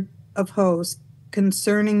Lord of hosts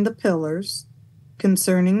concerning the pillars,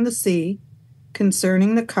 concerning the sea,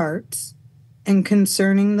 concerning the carts, and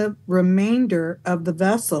concerning the remainder of the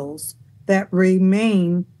vessels that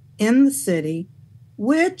remain in the city,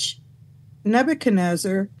 which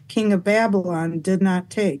Nebuchadnezzar, king of Babylon, did not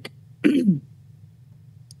take.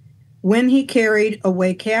 When he carried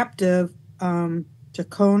away captive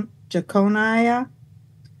Jeconiah,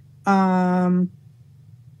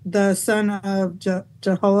 the son of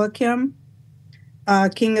Jehoiakim,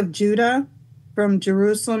 king of Judah, from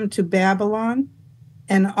Jerusalem to Babylon,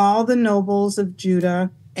 and all the nobles of Judah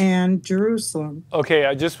and Jerusalem. Okay,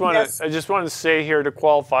 I just want to say here to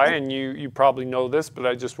qualify, and you probably know this, but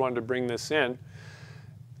I just wanted to bring this in.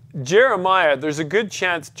 Jeremiah, there's a good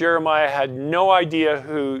chance Jeremiah had no idea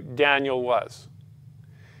who Daniel was.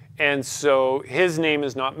 And so his name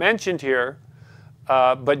is not mentioned here,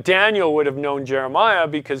 but Daniel would have known Jeremiah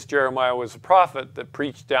because Jeremiah was a prophet that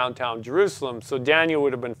preached downtown Jerusalem. So Daniel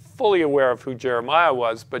would have been fully aware of who Jeremiah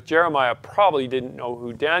was, but Jeremiah probably didn't know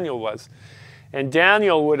who Daniel was. And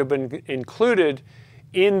Daniel would have been included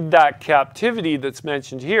in that captivity that's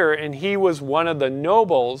mentioned here, and he was one of the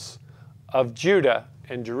nobles of Judah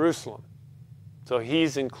and Jerusalem. So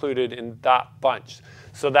he's included in that bunch.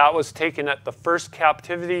 So that was taken at the first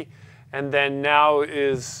captivity, and then now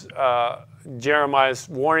is Jeremiah's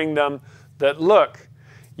warning them that, look,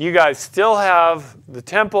 you guys still have the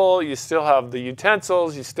temple, you still have the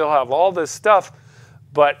utensils, you still have all this stuff,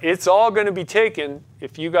 but it's all going to be taken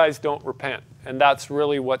if you guys don't repent. And that's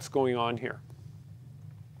really what's going on here.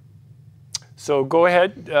 So go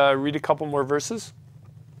ahead, read a couple more verses.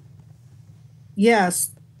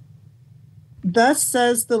 Yes. Thus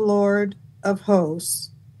says the Lord of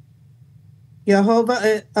hosts,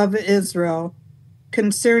 Jehovah of Israel,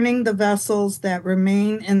 concerning the vessels that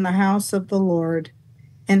remain in the house of the Lord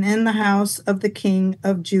and in the house of the king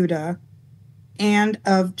of Judah and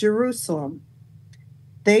of Jerusalem.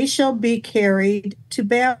 They shall be carried to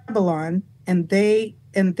Babylon, and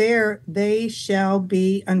there they shall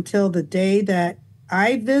be until the day that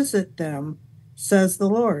I visit them, says the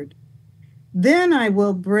Lord. Then I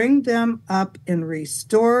will bring them up and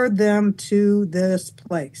restore them to this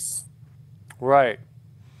place. Right.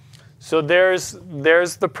 So there's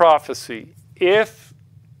the prophecy. If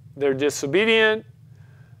they're disobedient,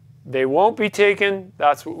 they won't be taken.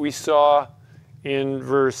 That's what we saw in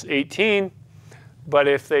verse 18. But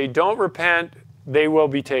if they don't repent, they will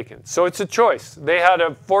be taken. So it's a choice. They had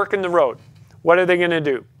a fork in the road. What are they going to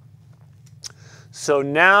do? So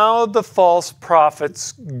now the false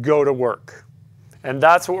prophets go to work. And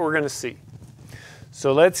that's what we're going to see.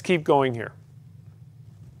 So let's keep going here.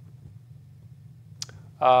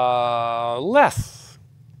 Les.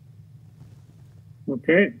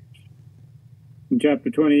 Okay. In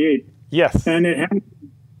chapter 28. Yes. And it happened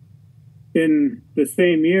in the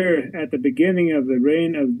same year, at the beginning of the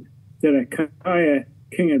reign of Zedekiah,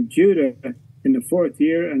 king of Judah, in the 4th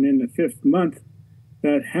year and in the 5th month,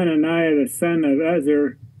 that Hananiah the son of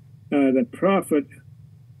Azur, the prophet,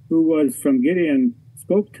 who was from Gideon,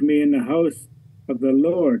 spoke to me in the house of the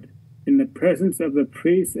Lord, in the presence of the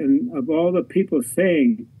priests and of all the people,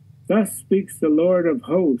 saying, Thus speaks the Lord of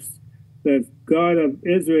hosts, the God of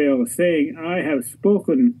Israel, saying, I have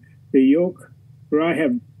spoken the yoke, for I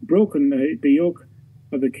have broken the yoke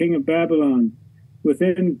of the king of Babylon.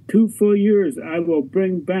 Within 2 full years I will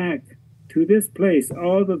bring back to this place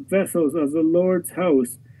all the vessels of the Lord's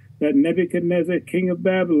house that Nebuchadnezzar, king of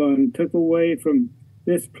Babylon, took away from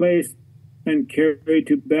this place and carried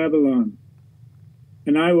to Babylon.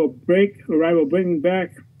 And I will bring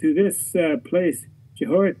back to this place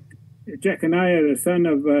Jeconiah, the son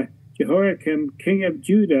of Jehoiakim, king of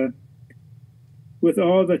Judah, with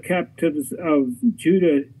all the captives of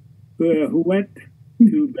Judah who went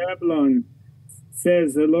to Babylon,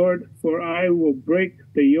 says the Lord, for I will break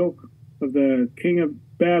the yoke of the king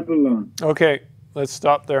of Babylon. Okay, let's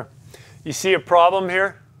stop there. You see a problem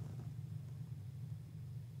here?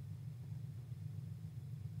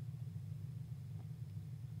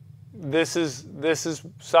 This is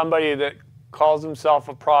somebody that calls himself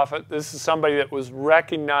a prophet. This is somebody that was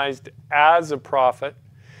recognized as a prophet.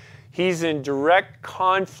 He's in direct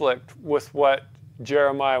conflict with what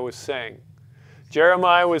Jeremiah was saying.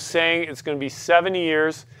 Jeremiah was saying it's going to be 70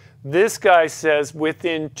 years. This guy says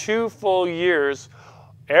within 2 full years,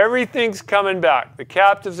 everything's coming back. The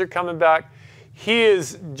captives are coming back. He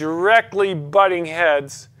is directly butting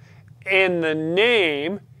heads in the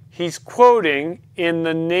name, he's quoting, in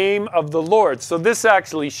the name of the Lord. So this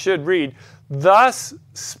actually should read, Thus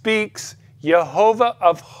speaks Jehovah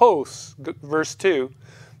of hosts, verse 2,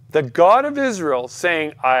 the God of Israel,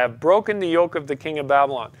 saying, I have broken the yoke of the king of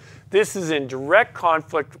Babylon. This is in direct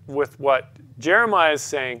conflict with what Jeremiah is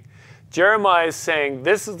saying. Jeremiah is saying,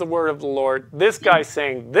 this is the word of the Lord. This guy's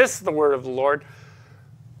saying, this is the word of the Lord.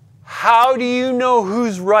 How do you know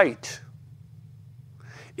who's right?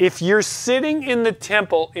 If you're sitting in the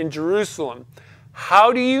temple in Jerusalem,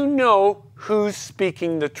 how do you know who's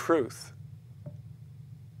speaking the truth?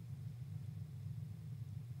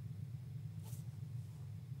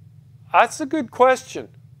 That's a good question.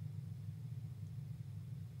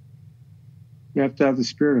 You have to have the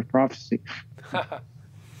spirit of prophecy.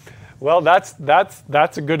 Well, that's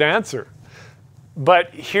a good answer.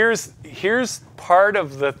 But here's part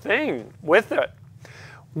of the thing with it.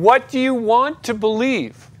 What do you want to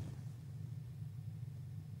believe?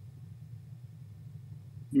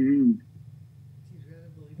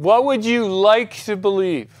 What would you like to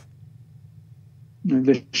believe?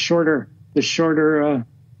 The shorter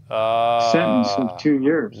sentence of 2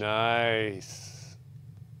 years.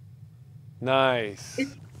 Nice.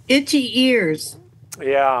 Itchy ears.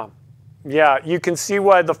 Yeah. You can see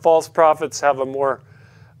why the false prophets have a more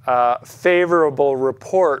favorable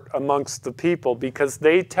report amongst the people, because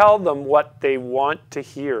they tell them what they want to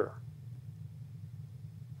hear.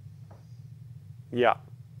 Yeah.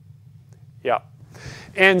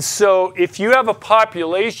 And so if you have a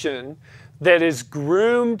population that is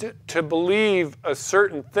groomed to believe a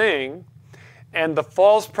certain thing, and the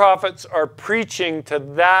false prophets are preaching to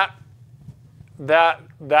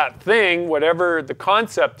that thing, whatever the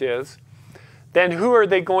concept is, then who are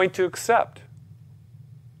they going to accept?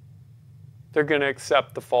 They're going to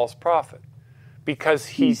accept the false prophet, because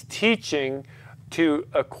he's teaching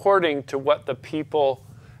according to what the people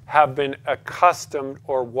have been accustomed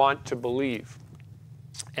or want to believe.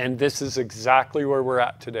 And this is exactly where we're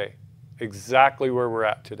at today. Exactly where we're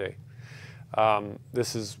at today.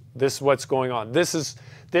 This is what's going on. This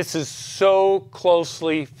is so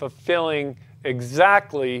closely fulfilling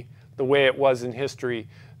exactly the way it was in history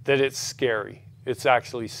that it's scary. It's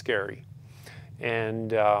actually scary.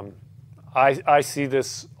 And I see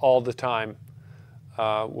this all the time,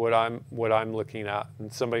 what I'm looking at.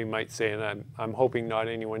 And somebody might say, and I'm hoping not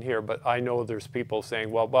anyone here, but I know there's people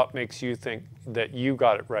saying, well, what makes you think that you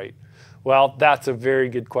got it right? Well, that's a very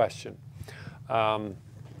good question.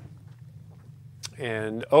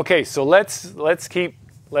 And okay, so let's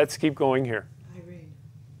keep going here.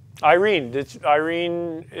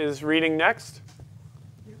 Irene is reading next?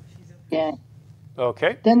 Yeah.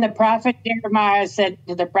 Okay. Then the prophet Jeremiah said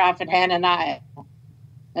to the prophet Hananiah,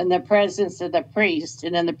 in the presence of the priest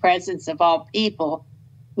and in the presence of all people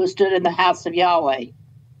who stood in the house of Yahweh,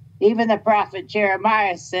 even the prophet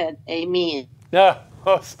Jeremiah said, Amen. No,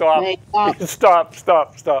 stop.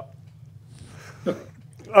 Stop.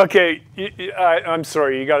 Okay, I'm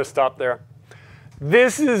sorry, you got to stop there.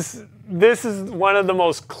 This is this is one of the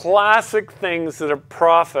most classic things that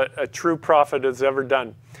a true prophet has ever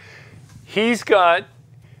done. He's got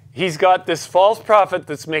this false prophet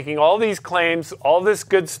that's making all these claims, all this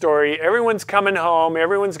good story. Everyone's coming home.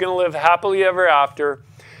 Everyone's going to live happily ever after.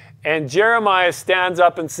 And Jeremiah stands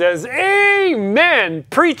up and says, "Amen.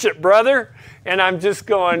 Preach it, brother." And I'm just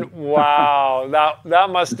going, wow, that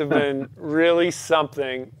must have been really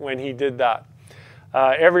something when he did that.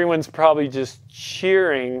 Everyone's probably just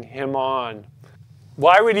cheering him on.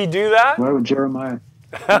 Why would he do that? Why would Jeremiah?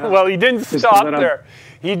 Well, he didn't stop there.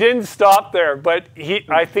 He didn't stop there, but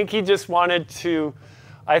I think he just wanted to.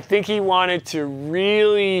 I think he wanted to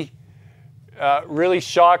really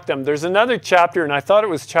shock them. There's another chapter, and I thought it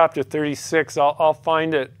was chapter 36. I'll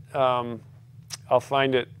find it. I'll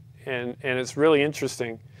find it, and it's really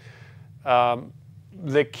interesting.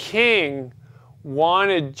 The king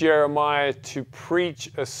wanted Jeremiah to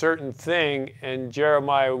preach a certain thing, and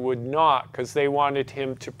Jeremiah would not, because they wanted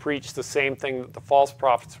him to preach the same thing that the false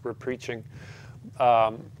prophets were preaching,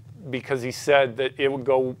 because he said that it would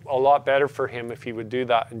go a lot better for him if he would do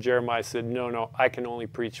that. And Jeremiah said, no, I can only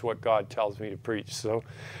preach what God tells me to preach. So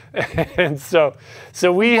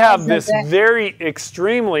we have this very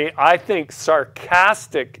extremely, I think,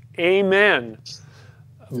 sarcastic amen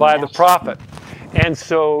by the prophet. And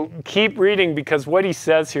so keep reading, because what he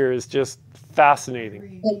says here is just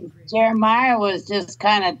fascinating. Jeremiah was just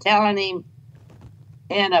kind of telling him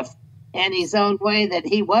in his own way that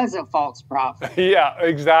he was a false prophet. Yeah,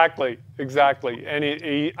 exactly. And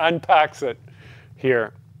he unpacks it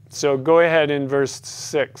here. So go ahead in verse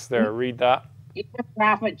 6 there. Read that. The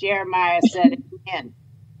prophet Jeremiah said again,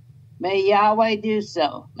 "May Yahweh do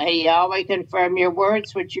so. May Yahweh confirm your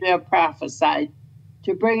words which you have prophesied,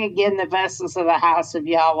 to bring again the vessels of the house of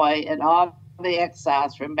Yahweh and all the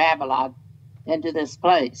exiles from Babylon into this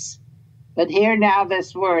place. But hear now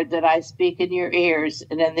this word that I speak in your ears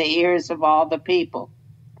and in the ears of all the people.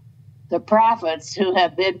 The prophets who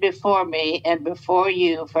have been before me and before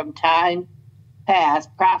you from time past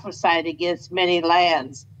prophesied against many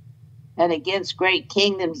lands and against great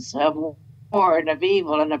kingdoms of war and of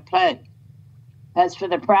evil and of plague. As for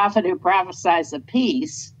the prophet who prophesies of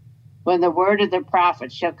peace, when the word of the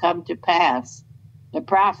prophet shall come to pass, the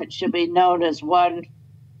prophet shall be known as one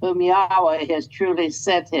whom Yahweh has truly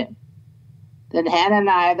sent him. Then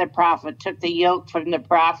Hananiah the prophet took the yoke from the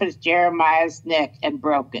prophet Jeremiah's neck and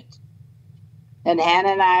broke it. And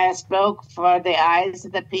Hananiah spoke for the eyes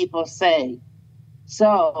of the people, saying,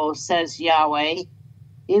 So says Yahweh,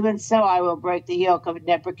 even so I will break the yoke of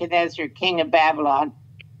Nebuchadnezzar, king of Babylon,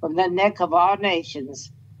 from the neck of all nations,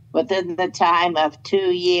 within the time of 2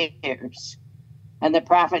 years. And the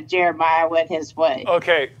prophet Jeremiah went his way.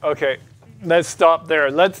 Okay. Let's stop there.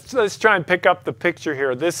 Let's try and pick up the picture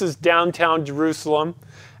here. This is downtown Jerusalem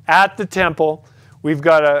at the temple. We've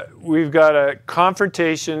got a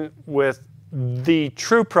confrontation with the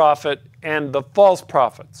true prophet and the false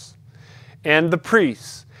prophets and the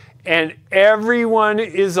priests. And everyone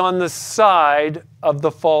is on the side of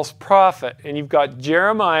the false prophet. And you've got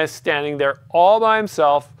Jeremiah standing there all by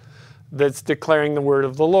himself that's declaring the word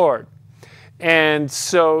of the Lord. And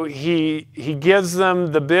so he gives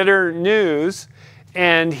them the bitter news,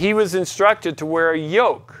 and he was instructed to wear a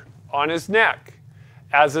yoke on his neck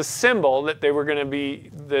as a symbol that they were going to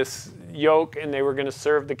be this yoke and they were going to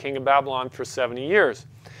serve the king of Babylon for 70 years.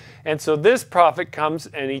 And so this prophet comes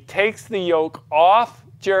and he takes the yoke off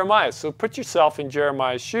Jeremiah. So put yourself in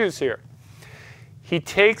Jeremiah's shoes here. He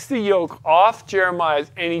takes the yoke off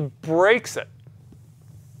Jeremiah's and he breaks it.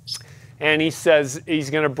 And he says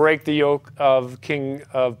he's going to break the yoke of king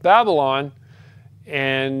of Babylon.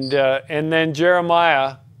 And then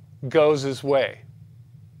Jeremiah goes his way.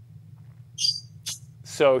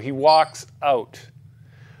 So he walks out.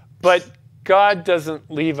 But God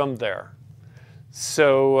doesn't leave him there.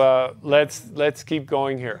 So let's keep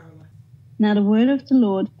going here. Now the word of the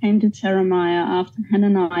Lord came to Jeremiah after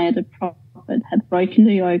Hananiah the prophet had broken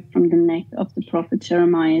the yoke from the neck of the prophet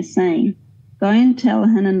Jeremiah, saying, Go and tell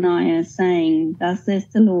Hananiah, saying, Thus says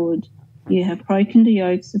the Lord, you have broken the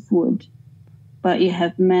yokes of wood, but you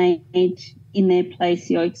have made in their place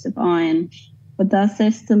yokes of iron. But thus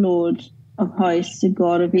says the Lord of hosts, the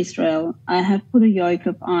God of Israel, I have put a yoke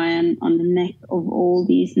of iron on the neck of all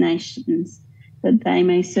these nations, that they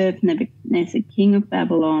may serve Nebuchadnezzar, king of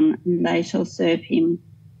Babylon, and they shall serve him.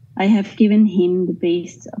 I have given him the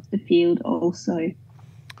beasts of the field also.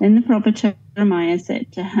 Then the prophet Jeremiah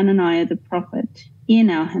said to Hananiah the prophet, Hear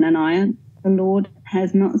now, Hananiah, the Lord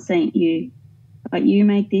has not sent you, but you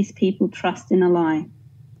make these people trust in a lie.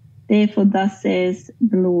 Therefore thus says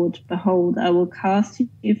the Lord, Behold, I will cast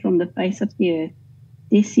you from the face of the earth,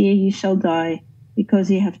 This year you shall die,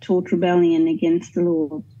 because you have taught rebellion against the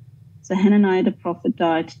Lord. So Hananiah the prophet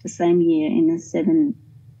died the same year in the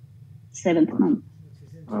seventh month.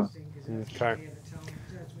 Okay.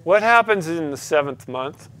 What happens in the 7th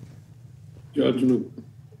month? Judgment.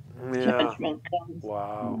 Yeah. Judgment comes.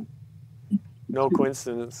 Wow. No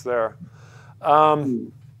coincidence there.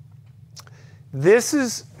 This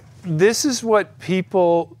is what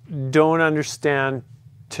people don't understand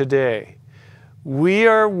today. We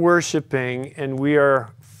are worshiping and we are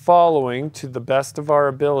following, to the best of our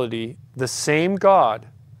ability, the same God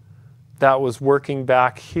that was working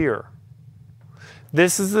back here.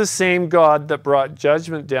 This is the same God that brought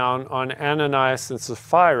judgment down on Ananias and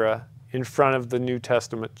Sapphira in front of the New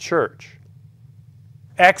Testament church.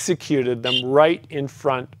 Executed them right in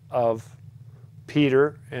front of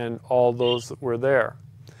Peter and all those that were there.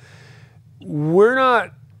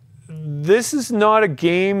 This is not a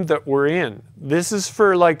game that we're in. This is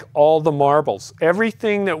for like all the marbles.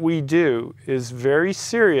 Everything that we do is very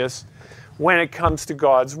serious when it comes to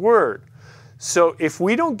God's word. So if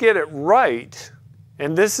we don't get it right,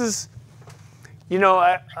 and this is,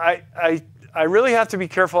 I really have to be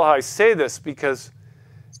careful how I say this, because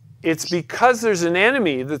it's because there's an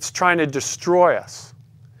enemy that's trying to destroy us.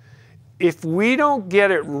 If we don't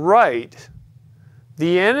get it right,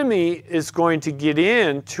 the enemy is going to get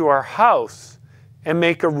into our house and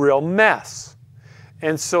make a real mess.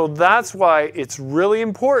 And so that's why it's really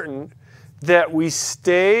important that we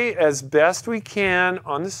stay as best we can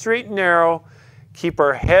on the straight and narrow, keep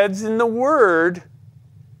our heads in the Word,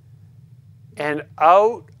 and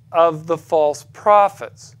out of the false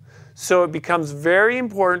prophets. So it becomes very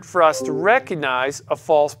important for us to recognize a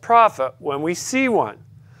false prophet when we see one.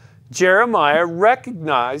 Jeremiah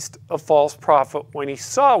recognized a false prophet when he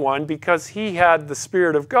saw one, because he had the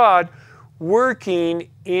Spirit of God working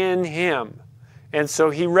in him. And so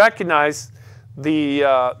he recognized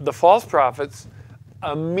the false prophets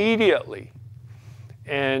immediately.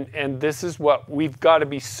 And this is what we've got to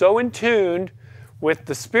be so in tune with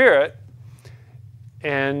the Spirit.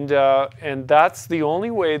 And that's the only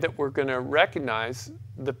way that we're going to recognize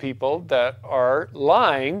the people that are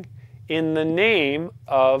lying in the name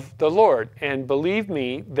of the Lord. And believe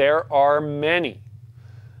me, there are many.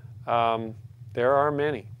 There are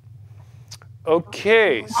many.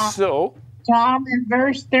 Okay, so... Tom, in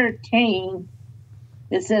verse 13,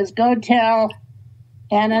 it says, "Go tell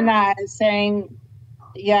Ananias, saying,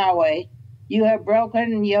 Yahweh, you have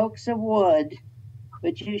broken yokes of wood,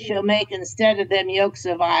 but you shall make instead of them yokes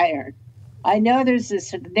of iron." I know there's a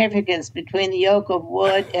significance between the yoke of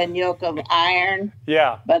wood and yoke of iron.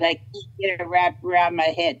 Yeah. But I can't get it wrapped around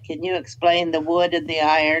my head. Can you explain the wood and the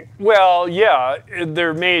iron? Well, yeah,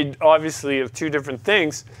 they're made obviously of two different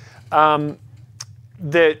things.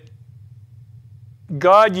 That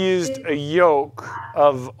God used a yoke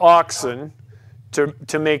of oxen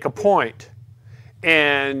to make a point.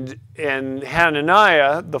 And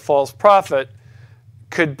Hananiah, the false prophet,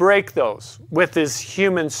 could break those. With his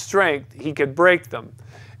human strength, he could break them.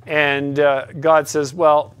 And God says,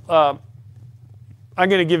 well, I'm going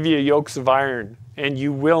to give you yokes of iron, and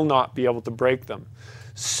you will not be able to break them.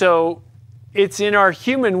 So it's in our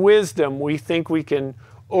human wisdom we think we can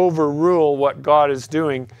overrule what God is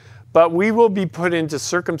doing, but we will be put into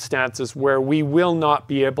circumstances where we will not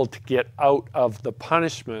be able to get out of the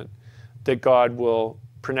punishment that God will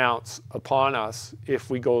pronounce upon us if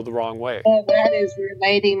we go the wrong way. So that is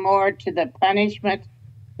relating more to the punishment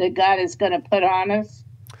that God is going to put on us?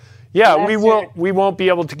 Yeah, we won't be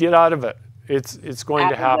able to get out of it. It's going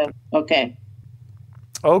to happen. Okay.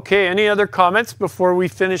 Okay, any other comments before we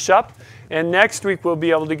finish up? And next week we'll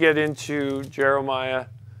be able to get into Jeremiah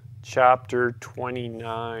chapter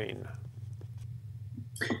 29.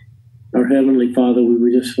 Our Heavenly Father,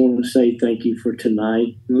 we just want to say thank you for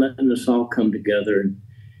tonight and letting us all come together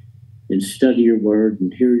and study your word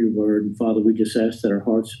and hear your word. And Father, we just ask that our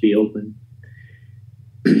hearts be open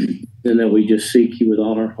and that we just seek you with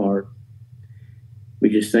all our heart. We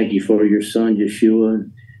just thank you for your son,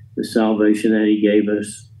 Yeshua, the salvation that he gave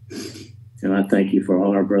us. And I thank you for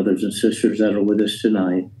all our brothers and sisters that are with us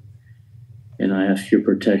tonight. And I ask your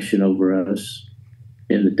protection over us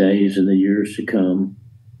in the days and the years to come.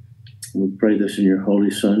 We pray this in your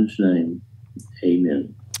holy son's name.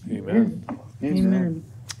 Amen. Amen. Amen.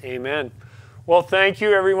 Amen. Well, thank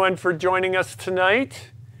you everyone for joining us tonight.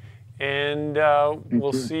 And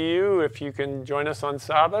we'll see you if you can join us on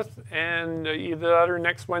Sabbath and either that or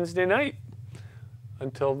next Wednesday night.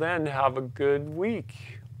 Until then, have a good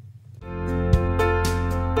week.